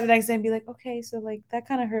probably come back the next day and be like, okay, so like that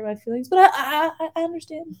kind of hurt my feelings, but I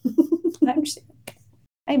understand. I understand.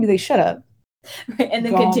 I'd be like, shut up. Right, and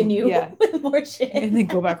then continue with more shit. And then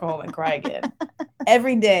go back home and cry again.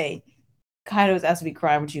 Every day, Kaido's has to be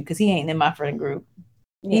crying with you because he ain't in my friend group.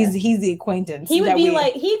 Yeah. He's the acquaintance. He'd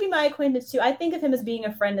be my acquaintance too. I think of him as being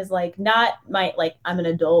a friend as like not my like I'm an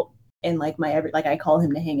adult and like I call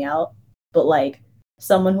him to hang out, but like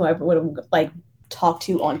someone who I would have like talked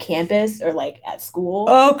to on campus or like at school.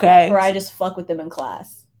 Okay. Where I just fuck with them in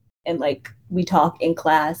class and like we talk in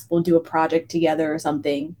class. We'll do a project together or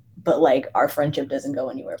something. But like our friendship doesn't go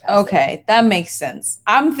anywhere past that makes sense.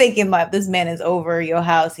 I'm thinking like this man is over your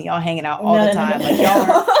house and y'all hanging out all the time. Like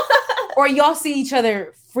y'all or y'all see each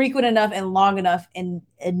other frequent enough and long enough in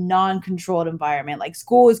a non-controlled environment. Like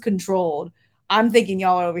school is controlled. I'm thinking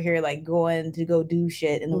y'all are over here like going to go do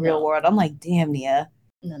shit in the real No. world. I'm like, damn, Nia.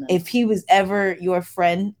 No. If he was ever your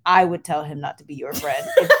friend, I would tell him not to be your friend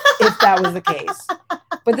if that was the case.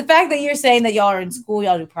 But the fact that you're saying that y'all are in school,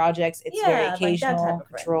 y'all do projects, it's very like that occasional, type of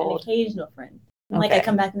friend, controlled. an occasional friend. And like I Okay.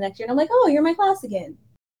 come back the next year and I'm like, oh, you're in my class again.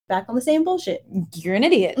 Back on the same bullshit. You're an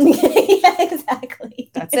idiot. Yeah, exactly.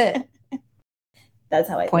 That's it. That's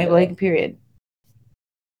how I Point think of blank, it. period.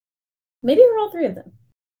 Maybe for all three of them.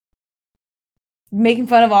 Making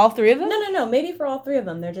fun of all three of them? No. Maybe for all three of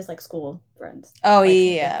them, they're just like school friends. Oh, Like,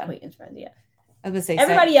 yeah. acquaintance friends, yeah. I was gonna say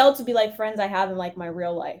Everybody else would be like friends I have in like my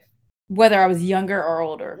real life. whether I was younger or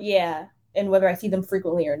older. Yeah. And whether I see them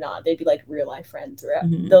frequently or not, they'd be like real life friends.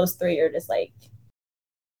 Mhm. Those three are just like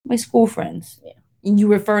My school friends. Yeah. And you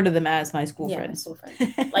refer to them as my school my friends. school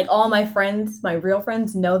friends. Like all my friends, my real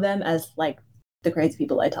friends, know them as like the crazy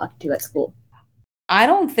people I talk to at school. I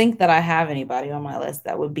don't think that I have anybody on my list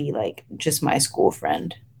that would be like just my school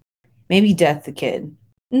friend. Maybe Death the Kid.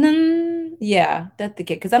 Yeah, Death the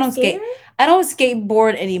Kid. Because I don't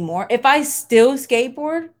skateboard anymore. If I still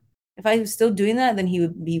skateboard, if I was still doing that, then he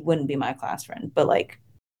wouldn't be my class friend. But like,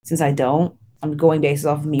 since I don't, I'm going based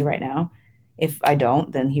off of me right now. If I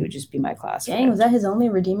don't, then he would just be my class Dang, friend. was that his only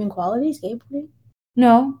redeeming quality, skateboarding?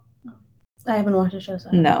 No, I haven't watched the show, so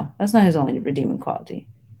I don't know. no, that's not his only redeeming quality.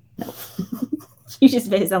 You just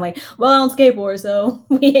made it sound like, well, I don't skateboard, so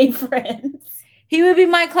we ain't friends. He would be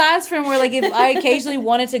my class friend where like if I occasionally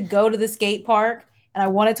wanted to go to the skate park and I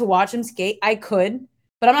wanted to watch him skate, I could.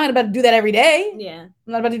 But I'm not about to do that every day. Yeah. I'm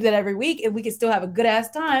not about to do that every week. If we could still have a good ass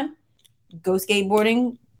time, go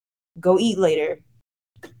skateboarding, go eat later.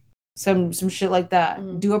 Some shit like that.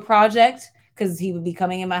 Mhm. Do a project because he would be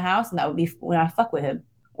coming in my house and that would be when I fuck with him.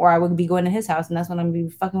 Or I would be going to his house and that's when I'm be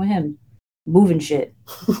fucking with him. Moving shit.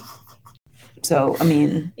 So, I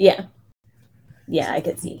mean. Yeah. Yeah, I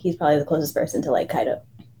could see. He's probably the closest person to like Kaido.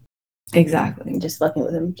 Exactly. Just fucking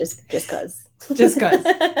with him just cause. Just 'cause.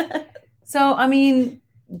 So, I mean,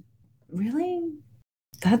 really?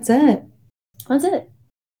 That's it. That's it.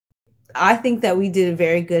 I think that we did a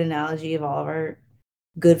very good analogy of all of our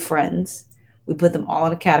good friends. We put them all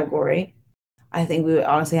in a category. I think we would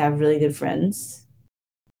honestly have really good friends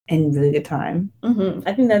and really good time. Mm-hmm.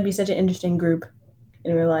 I think that'd be such an interesting group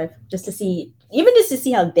in real life. Just to see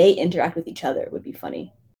how they interact with each other would be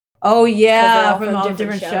funny. Oh yeah, all from from all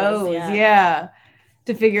different different shows, shows. yeah. Yeah.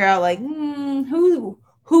 To figure out like who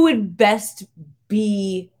would best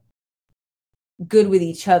be good with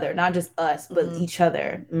each other, not just us, but Mhm. each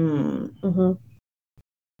other. Mm-hmm.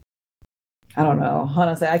 I don't know.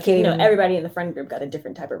 Honestly, I can't even. Everybody in the friend group got a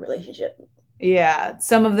different type of relationship. Yeah,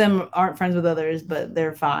 some of them aren't friends with others, but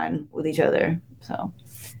they're fine with each other. So,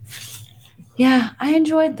 yeah, I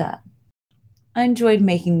enjoyed that. I enjoyed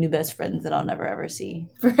making new best friends that I'll never ever see.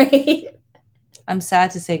 Right? I'm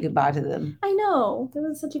sad to say goodbye to them. I know. It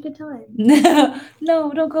was such a good time.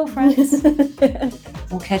 No, don't go, friends.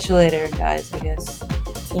 We'll catch you later, guys, I guess.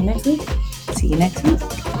 See you next week. See you next week.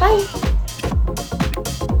 Bye.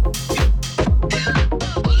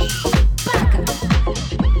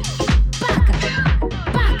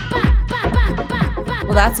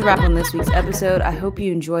 Well, that's a wrap on this week's episode. I hope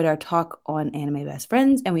you enjoyed our talk on anime best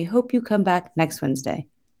friends, and we hope you come back next Wednesday.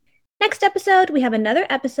 Next episode, we have another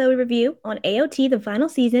episode review on AOT the final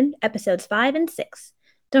season, episodes 5 and 6.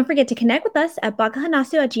 Don't forget to connect with us at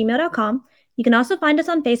bakahanasu@gmail.com. You can also find us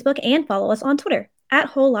on Facebook and follow us on Twitter at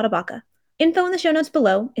Whole Lotta Baka. Info in the show notes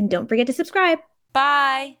below, and don't forget to subscribe.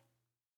 Bye.